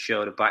they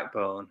showed a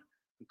backbone,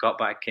 got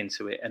back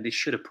into it, and they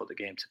should have put the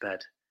game to bed.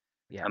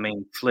 Yeah. I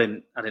mean,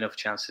 Flint had enough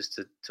chances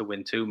to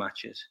win 2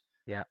 matches.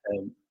 Yeah.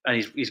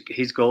 And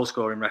his goal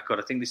scoring record,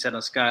 I think they said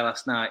on Sky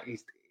last night,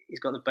 he's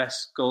got the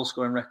best goal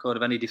scoring record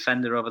of any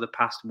defender over the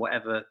past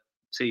whatever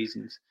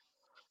seasons.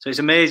 So it's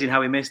amazing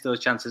how he missed those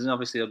chances, and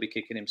obviously he'll be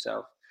kicking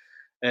himself.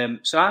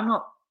 So I'm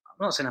not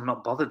saying I'm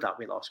not bothered that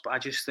we lost, but I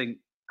think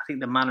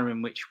the manner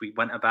in which we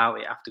went about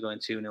it after going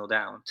 2-0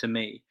 down, to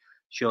me,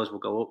 shows we'll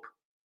go up.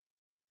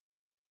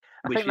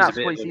 I think that's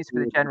what seems to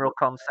be the general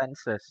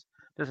consensus,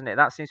 doesn't it?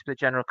 That seems to be the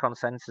general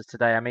consensus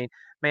today. I mean,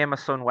 me and my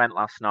son went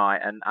last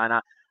night, and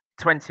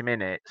 20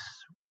 minutes,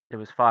 there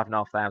was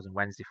 5,500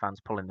 Wednesday fans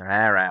pulling their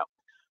hair out.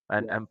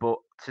 But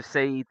to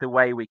see the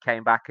way we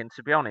came back, and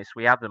to be honest,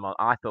 we had them on.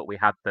 I thought we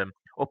had them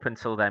up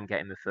until them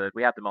getting the third.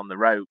 We had them on the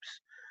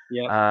ropes.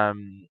 Yeah.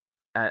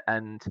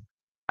 And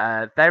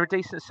they're a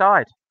decent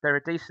side. They're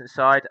a decent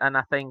side, and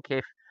I think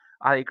if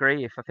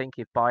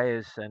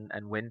Byers and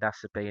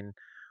Windass had been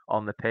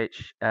on the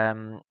pitch,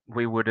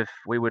 we would have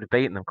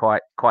beaten them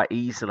quite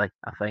easily,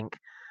 I think.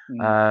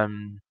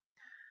 And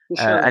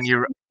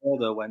you're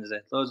although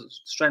Wednesday,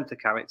 those strength of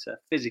character,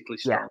 physically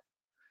strong.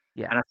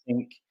 Yeah. And I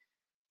think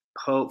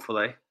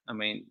hopefully, I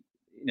mean,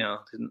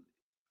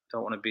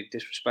 don't want to be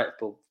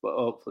disrespectful, but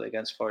hopefully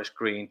against Forest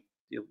Green,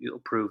 you'll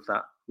prove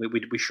that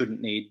we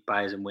shouldn't need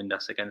Byers and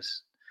Windass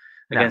against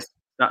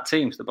that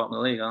team to the bottom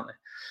of the league, aren't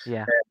they?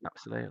 Yeah,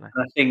 absolutely.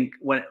 And I think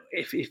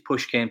if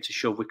push came to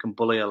shove, we can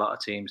bully a lot of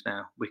teams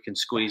now. We can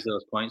squeeze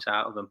those points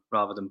out of them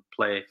rather than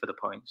play for the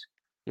points.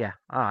 Yeah,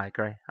 I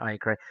agree.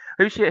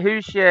 Who's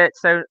your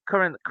so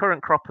current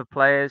crop of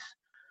players?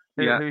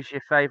 Who's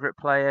your favourite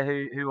player?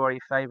 Who are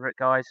your favourite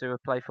guys who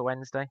have played for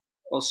Wednesday?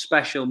 Well,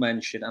 special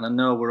mention, and I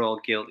know we're all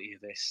guilty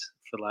of this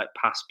for like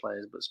past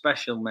players, but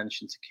special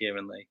mention to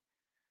Kieran Lee.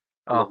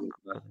 I Oh love him,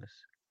 man. goodness.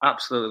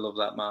 Absolutely love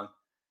that man.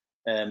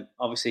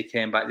 Obviously, he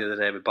came back the other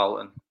day with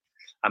Bolton.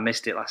 I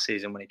missed it last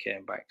season when he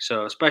came back.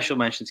 So, a special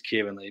mention to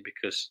Kieran Lee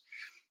because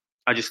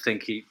I just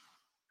think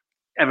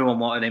everyone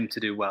wanted him to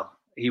do well.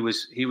 He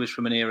was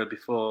from an era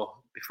before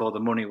the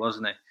money,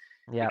 wasn't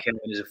he? Yeah. He came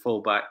in as a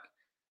fullback,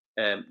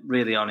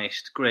 really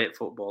honest, great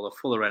footballer,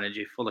 full of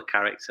energy, full of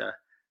character,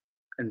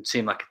 and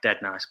seemed like a dead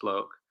nice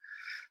bloke.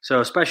 So,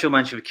 a special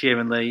mention for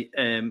Kieran Lee.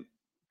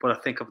 But I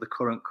think of the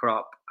current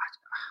crop,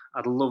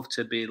 I'd love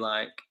to be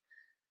like,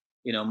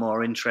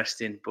 more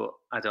interesting, but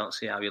I don't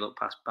see how you look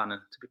past Bannon,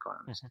 to be quite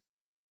honest.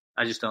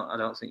 I just don't. I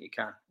don't think you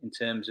can in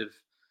terms of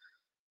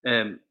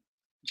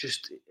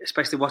just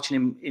especially watching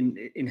him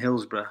in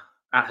Hillsborough.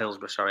 At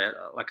Hillsborough, sorry.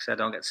 Like I said,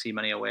 I don't get to see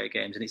many away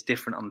games, and it's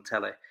different on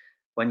telly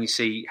when you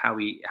see how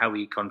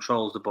he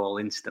controls the ball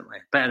instantly,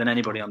 better than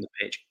anybody on the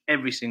pitch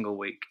every single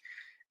week.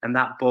 And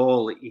that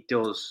ball he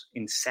does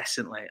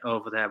incessantly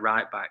over their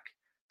right back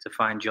to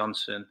find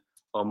Johnson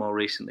or more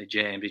recently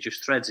James. He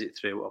just threads it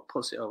through or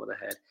puts it over the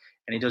head,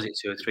 and he does it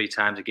 2 or 3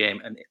 times a game,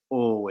 and it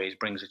always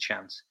brings a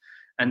chance.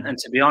 And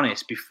to be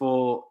honest,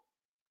 before,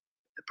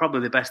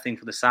 probably the best thing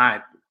for the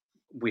side,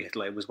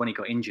 weirdly, was when he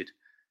got injured.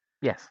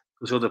 Yes.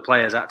 Because other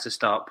players had to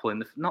start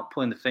not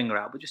pulling the finger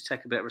out, but just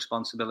take a bit of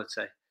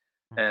responsibility.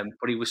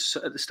 But he was,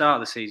 at the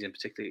start of the season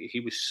particularly, he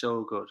was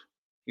so good.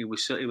 He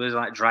was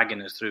like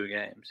dragging us through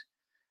games.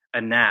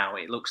 And now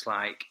it looks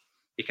like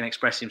he can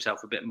express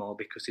himself a bit more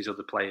because these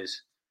other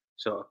players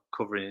sort of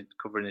covering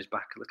his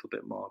back a little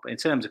bit more. But in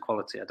terms of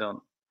quality,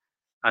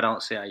 I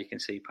don't see how you can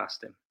see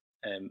past him.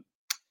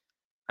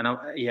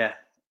 I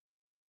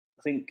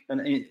think,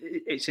 and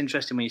it's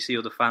interesting when you see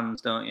other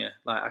fans, don't you?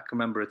 Like, I can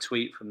remember a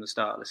tweet from the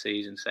start of the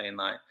season saying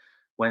like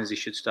Wednesday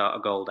should start a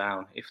goal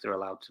down if they're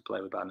allowed to play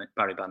with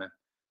Barry Bannon.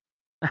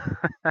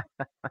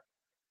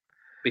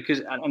 Because,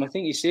 and I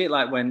think you see it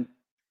like when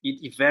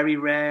you very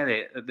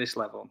rarely at this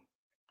level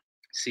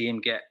see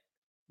him get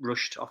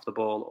rushed off the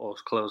ball or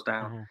closed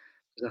down.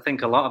 Because I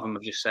think a lot of them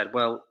have just said,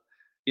 well,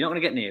 you're not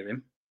going to get near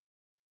him,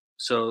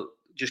 so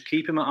just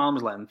keep him at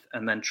arm's length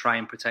and then try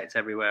and protect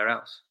everywhere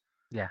else.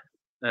 Yeah.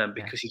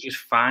 Because he just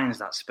finds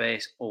that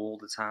space all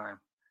the time.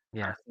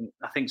 Yeah.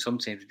 I think some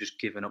teams have just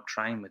given up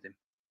trying with him.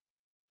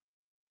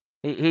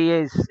 He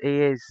is,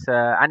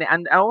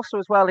 and also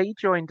as well, he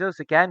joined us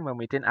again when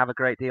we didn't have a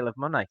great deal of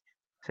money.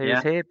 So he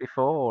was here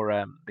before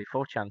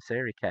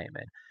Chansiri came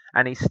in,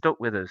 and he stuck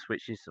with us,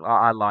 which is what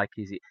I like.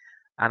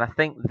 And I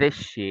think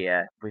this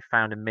year we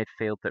found a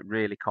midfield that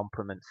really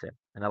complements him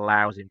and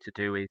allows him to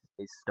do his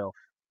stuff.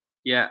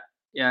 Yeah,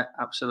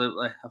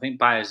 absolutely. I think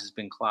Byers has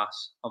been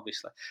class.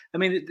 Obviously, I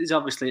mean, there's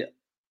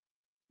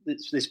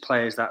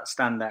players that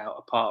stand out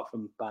apart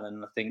from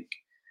Bannon. I think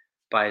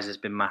Byers has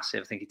been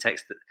massive. I think he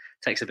takes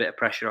a bit of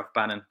pressure off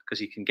Bannon because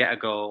he can get a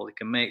goal, he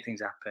can make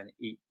things happen.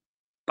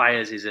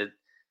 Byers is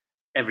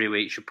every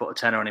week should put a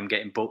tenner on him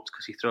getting booked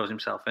because he throws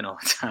himself in all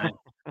the time.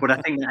 But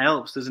I think that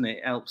helps, doesn't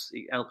it?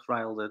 It helps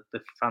rile the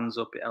fans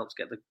up. It helps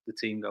get the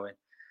team going.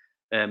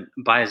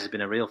 Byers has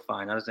been a real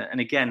find, hasn't it? And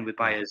again, with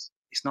Byers,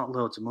 it's not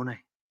loads of money.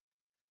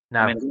 No.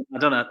 I mean, I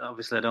don't know.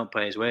 Obviously, I don't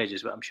pay his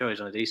wages, but I'm sure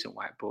he's on a decent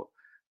whack. But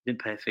I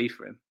didn't pay a fee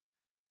for him.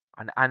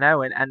 I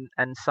know,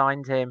 and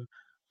signed him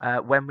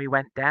when we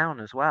went down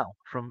as well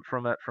from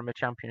a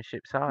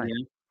championship side.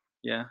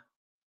 Yeah.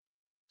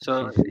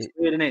 So it's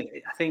weird, isn't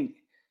it? I think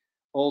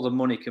all the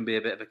money can be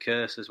a bit of a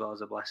curse as well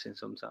as a blessing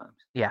sometimes.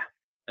 Yeah.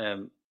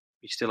 You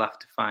still have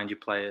to find your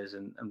players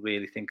and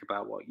really think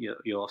about what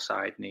your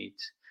side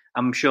needs.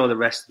 I'm sure the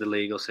rest of the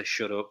league will say,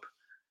 shut up.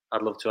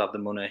 I'd love to have the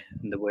money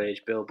and the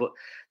wage bill. But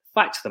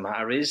the fact of the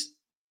matter is,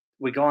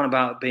 we're going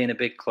about being a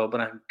big club,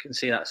 and I can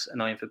see that's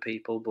annoying for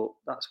people, but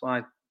that's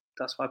why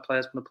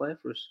players want to play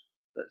for us.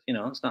 But,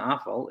 it's not our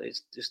fault.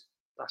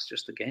 That's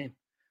just the game.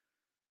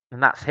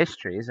 And that's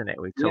history, isn't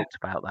it? We talked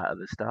about that at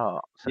the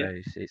start. So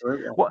it's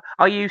Absolutely. What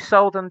are you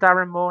sold on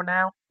Darren Moore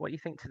now? What do you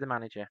think to the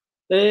manager?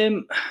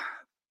 I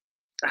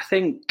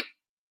think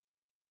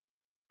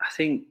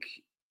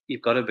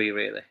you've got to be,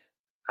 really.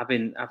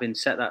 Having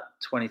set that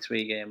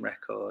 23 game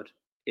record,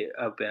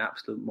 I've been an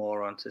absolute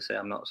moron to say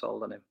I'm not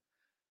sold on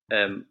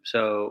him.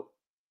 So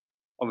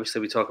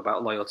obviously we talk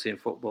about loyalty in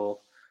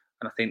football,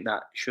 and I think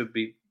that should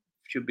be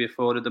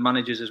afforded the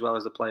managers as well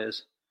as the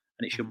players,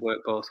 and it should work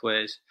both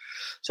ways.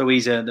 So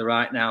he's earned the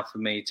right now for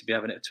me to be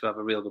having it to have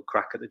a real good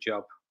crack at the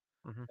job.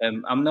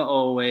 I'm not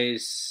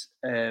always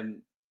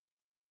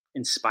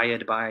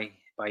inspired by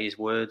his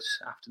words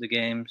after the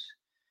games.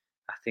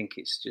 I think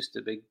it's just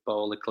a big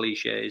bowl of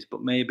cliches,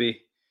 but maybe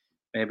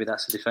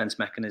that's a defence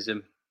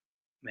mechanism.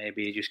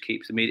 Maybe he just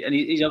keeps the media, and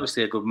he's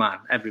obviously a good man.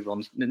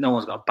 No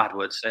one's got a bad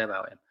word to say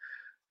about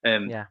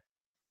him.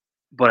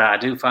 But I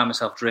do find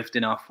myself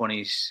drifting off when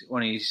he's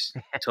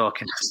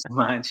talking so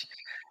much.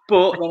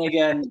 But then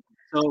again,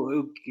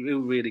 so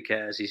who really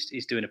cares?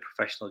 He's doing a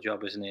professional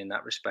job, isn't he, in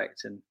that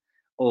respect? And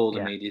all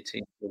the media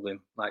team love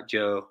him. Like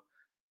Joe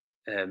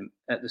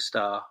at the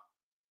Star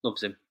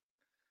loves him.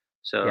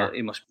 So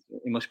he must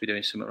be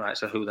doing something right.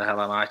 So who the hell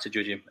am I to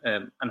judge him?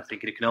 And I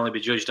think he can only be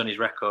judged on his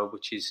record,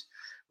 which is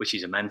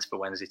immense for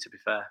Wednesday, to be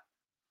fair.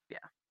 Yeah,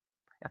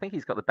 I think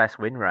he's got the best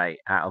win rate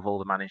out of all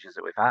the managers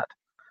that we've had.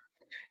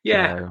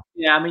 Yeah, so,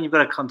 yeah. I mean, you've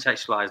got to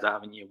contextualise that,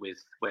 haven't you,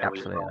 with where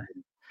absolutely. we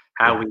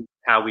are,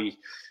 how we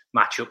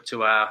match up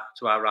to our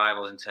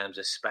rivals in terms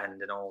of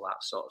spend and all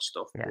that sort of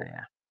stuff.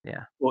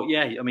 Yeah. But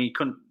yeah, I mean, you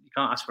can't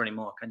ask for any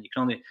more, can you? You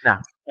can only,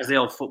 as the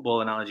old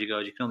football analogy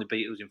goes, you can only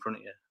beat who's in front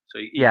of you. So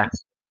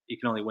you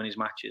can only win his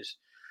matches.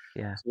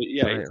 Yeah. So,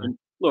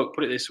 look,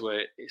 put it this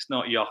way: it's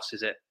not Yoss,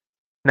 is it?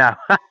 No,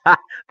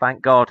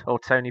 thank God, or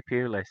Tony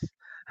Pulis.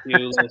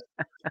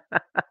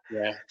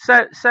 Yeah.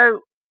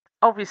 So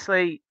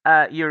obviously,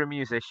 you're a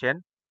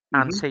musician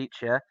and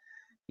teacher.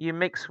 You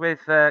mix with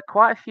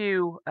quite a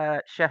few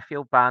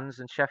Sheffield bands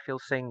and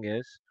Sheffield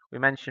singers. We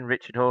mentioned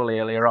Richard Hawley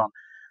earlier on.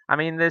 I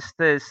mean,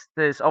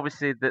 there's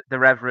obviously the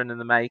Reverend and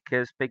the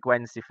Makers, big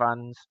Wednesday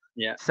fans.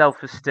 Yeah.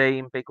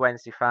 Self-Esteem, big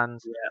Wednesday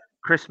fans. Yeah.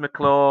 Chris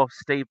McClure,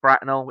 Steve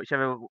Bracknell,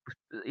 whichever,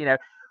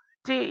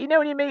 Do you know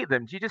when you meet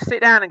them? Do you just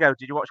sit down and go,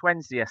 "Did you watch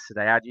Wednesday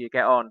yesterday? How do you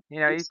get on?"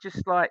 It's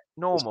just like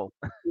normal.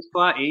 It's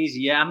quite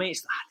easy, yeah. I mean,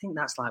 I think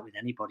that's like with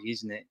anybody,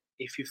 isn't it?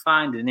 If you're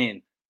finding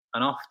in,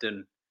 and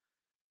often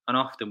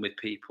with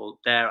people,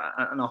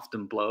 and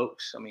often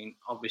blokes. I mean,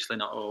 obviously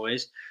not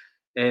always.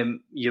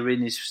 You're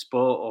in this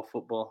sport or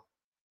football.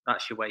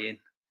 That's your way in.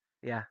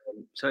 Yeah.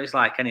 So it's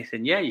like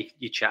anything. Yeah,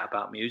 you chat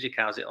about music.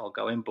 How's it all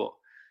going? But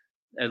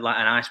like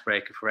an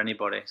icebreaker for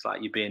anybody. It's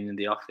like you being in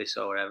the office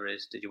or whatever it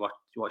is. Did you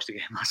watch the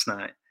game last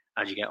night?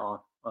 How'd you get on?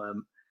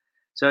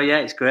 So yeah,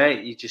 it's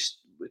great.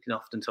 We can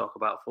often talk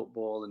about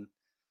football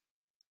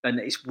and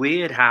it's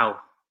weird how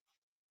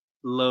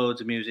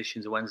loads of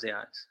musicians are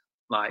Wednesdayites,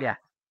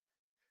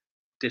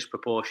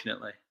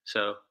 disproportionately.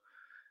 So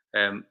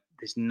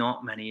there's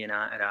not many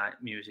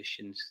Unitedite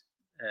musicians,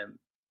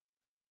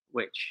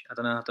 which I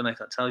don't know if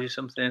that tells you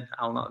something.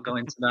 I'll not go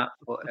into that,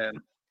 but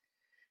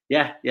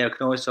yeah, we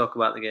can always talk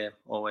about the game,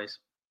 always.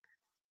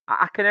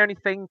 I can only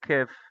think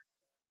of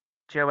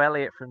Joe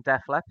Elliott from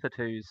Def Leppard,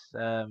 who's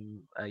a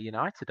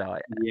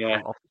Unitedite,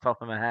 off the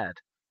top of my head.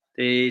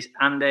 There's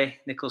Andy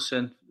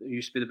Nicholson, who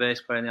used to be the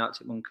bass player in the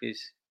Arctic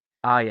Monkeys.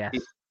 Ah, yes.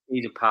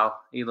 He's a pal.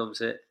 He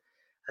loves it.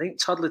 I think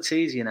Todd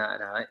Latti's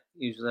Unitedite.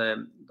 He was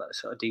that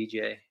sort of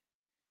DJ.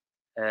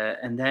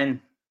 And then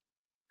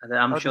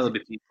I'm sure there'll be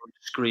people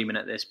screaming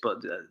at this,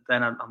 but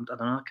then I don't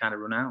know, I kind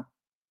of run out.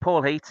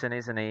 Paul Heaton,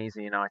 isn't he? He's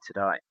a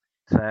Unitedite.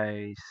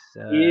 So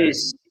he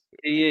is,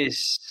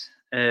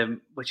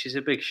 which is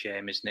a big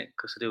shame, isn't it?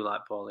 Because I do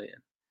like Paul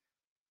Heaton.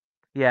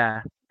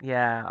 Yeah,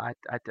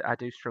 I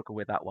do struggle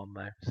with that one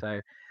though.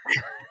 So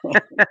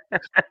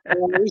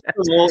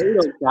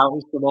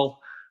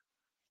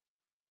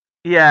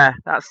yeah,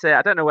 that's it.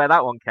 I don't know where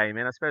that one came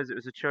in. I suppose it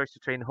was a choice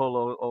between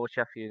Hull or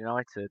Sheffield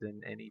United,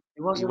 and he.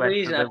 It wasn't a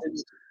reason.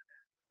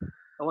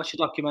 I watched a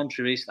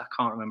documentary recently. I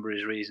can't remember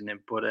his reasoning,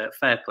 but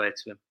fair play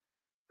to him.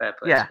 Fair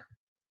play. Yeah.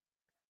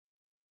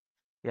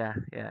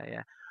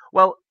 Yeah.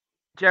 Well,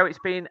 Joe, it's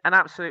been an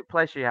absolute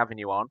pleasure having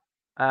you on.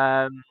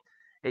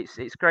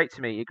 It's great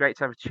to meet you. Great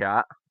to have a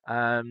chat.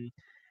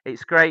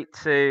 It's great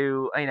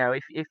to,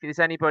 if there's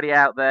anybody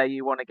out there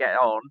you want to get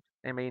on,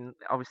 I mean,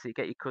 obviously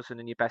get your cousin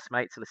and your best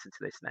mate to listen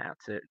to this now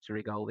to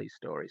regale these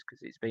stories, because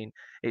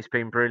it's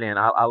been brilliant.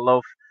 I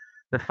love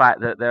the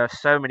fact that there are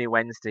so many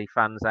Wednesday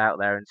fans out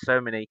there, and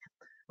so many,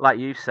 like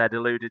you said,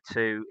 alluded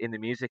to in the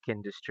music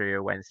industry,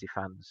 are Wednesday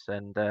fans.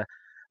 And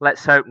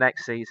let's hope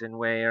next season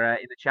we're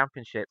in the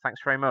Championship.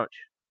 Thanks very much.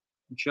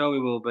 I'm sure we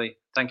will be.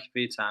 Thank you for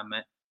your time,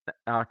 mate.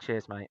 Oh,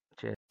 cheers, mate.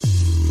 Cheers.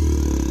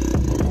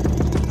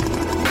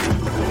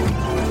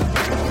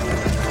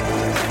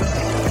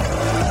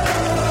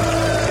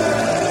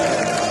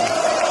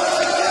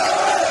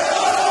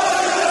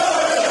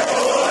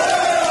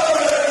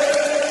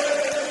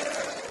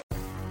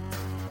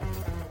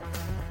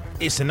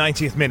 It's the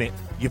 90th minute.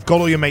 You've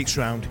got all your mates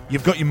round.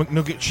 You've got your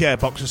McNugget share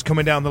boxes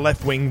coming down the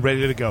left wing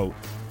ready to go.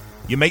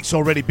 Your mate's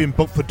already been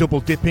booked for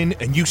double dipping,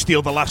 and you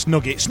steal the last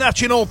nugget,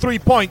 snatching all 3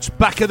 points,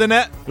 back of the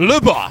net.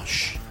 Le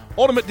Bosch.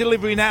 Order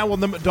delivery now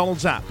on the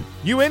McDonald's app.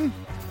 You in?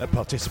 At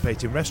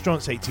participating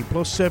restaurants, 18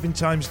 plus, serving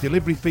times,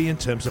 delivery fee and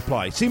terms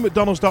apply. See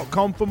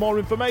mcdonalds.com for more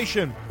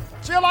information.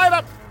 See you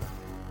later.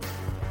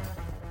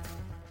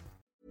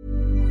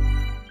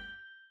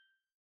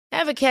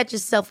 Ever catch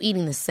yourself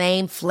eating the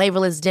same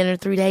flavorless dinner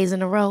 3 days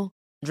in a row?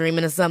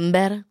 Dreaming of something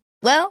better?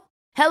 Well,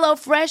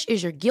 HelloFresh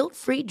is your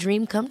guilt-free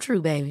dream come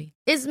true, baby.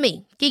 It's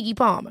me, Keke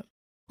Palmer.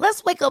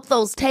 Let's wake up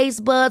those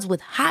taste buds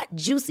with hot,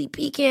 juicy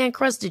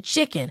pecan-crusted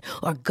chicken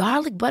or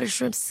garlic butter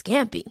shrimp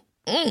scampi.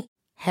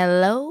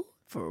 Hello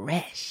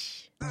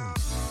Fresh.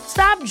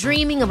 Stop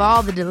dreaming of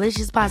all the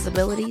delicious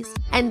possibilities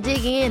and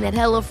dig in at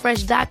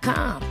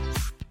HelloFresh.com.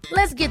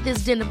 Let's get this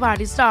dinner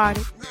party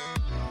started.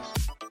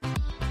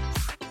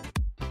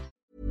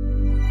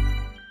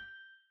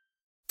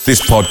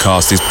 This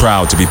podcast is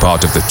proud to be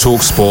part of the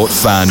TalkSport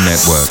Fan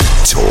Network.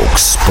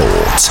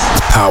 TalkSport.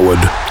 Powered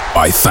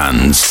by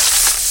fans.